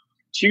up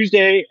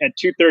Tuesday at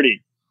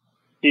 2:30.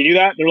 Can you do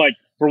that? They're like,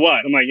 for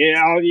what? I'm like,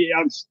 I'll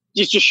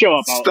just show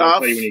up. I'll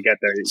tell you when you get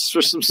there. It's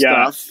for some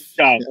stuff.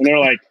 And they're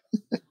like,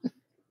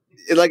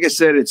 like I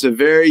said, it's a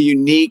very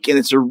unique and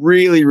it's a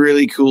really,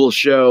 really cool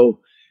show.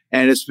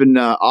 And it's been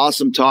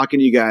awesome talking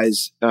to you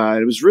guys.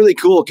 It was really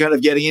cool kind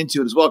of getting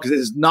into it as well, because it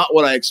is not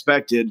what I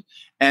expected.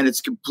 And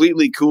it's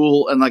completely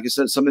cool. And like I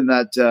said, something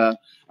that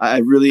I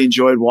really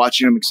enjoyed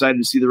watching. I'm excited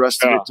to see the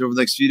rest of it over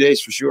the next few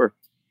days for sure.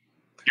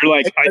 You're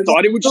like, I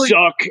thought it would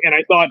suck, and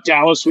I thought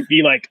Dallas would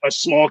be like a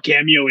small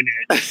cameo in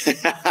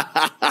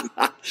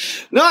it.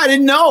 No, I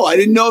didn't know. I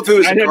didn't know if it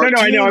was a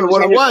cartoon or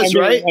what it was,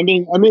 right? I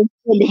mean,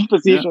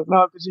 facetious,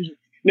 not facetious.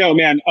 No,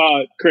 man,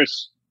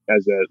 Chris,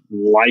 as a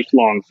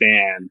lifelong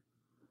fan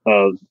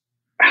of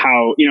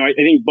how, you know, I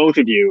think both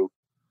of you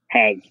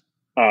have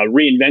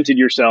reinvented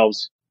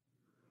yourselves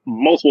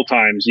multiple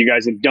times. You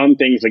guys have done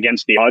things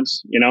against the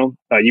odds, you know?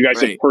 You guys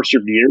have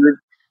persevered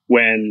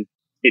when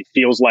it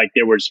feels like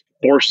there was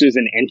forces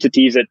and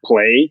entities at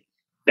play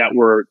that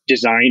were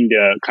designed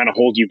to kind of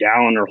hold you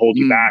down or hold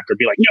you back or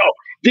be like, no,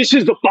 this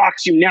is the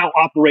box you now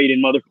operate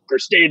in, motherfucker.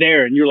 Stay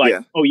there. And you're like,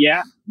 oh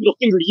yeah, middle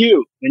finger to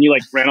you. And you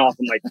like ran off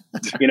and like,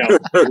 you know,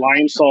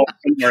 lion salt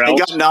somewhere else.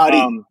 I got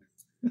naughty.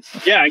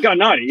 I got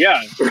naughty.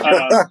 Yeah.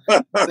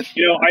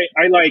 You know,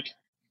 I like,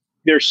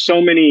 there's so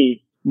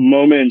many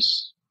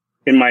moments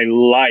in my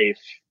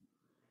life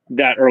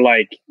that are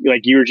like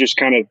you're just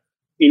kind of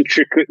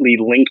intricately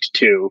linked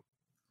to.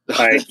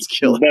 Like That's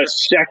killer. the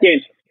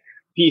second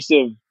piece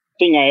of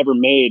thing I ever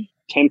made,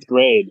 10th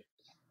grade,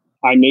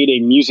 I made a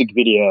music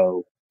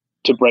video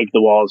to Break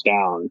the Walls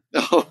Down.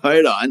 Oh,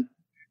 right on.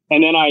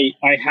 And then I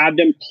had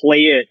them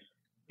play it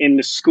in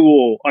the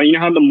school. You know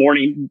how in the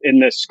morning in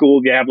the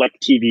school they have like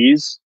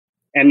TVs?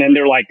 And then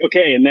they're like,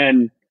 okay, and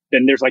then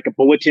there's like a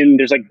bulletin.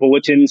 There's like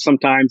bulletins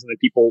sometimes, and then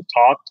people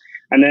talk.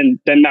 And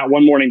then that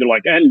one morning they're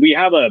like, and we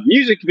have a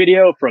music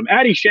video from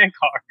Adi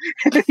Shankar.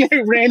 And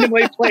they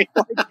randomly play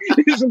like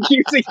this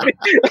music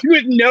video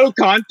with no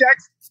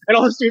context. And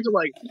all the students are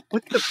like,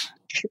 what the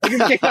it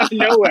just came out of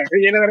nowhere.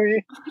 You know what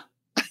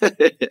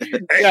I mean?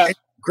 Yeah.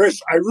 Chris,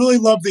 I really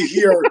love to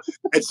hear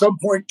at some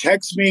point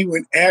text me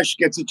when Ash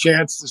gets a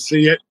chance to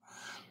see it.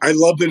 I'd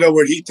love to know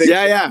what he thinks.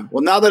 Yeah.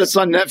 Well, now that it's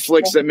on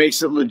Netflix, that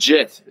makes it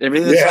legit.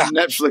 Everything that's on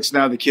Netflix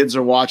now, the kids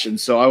are watching.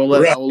 So I will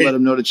let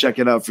them know to check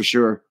it out for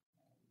sure.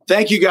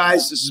 Thank you,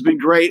 guys. This has been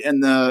great,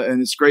 and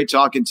it's great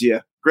talking to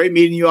you. Great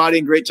meeting you, Adi,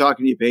 and great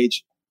talking to you,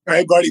 Paige.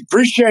 Hey, buddy.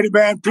 Appreciate it,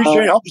 man.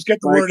 Appreciate it. Help us get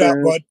the word out,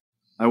 bud.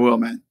 I will,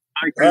 man.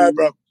 All right,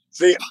 bro.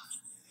 See ya.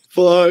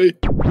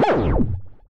 Bye.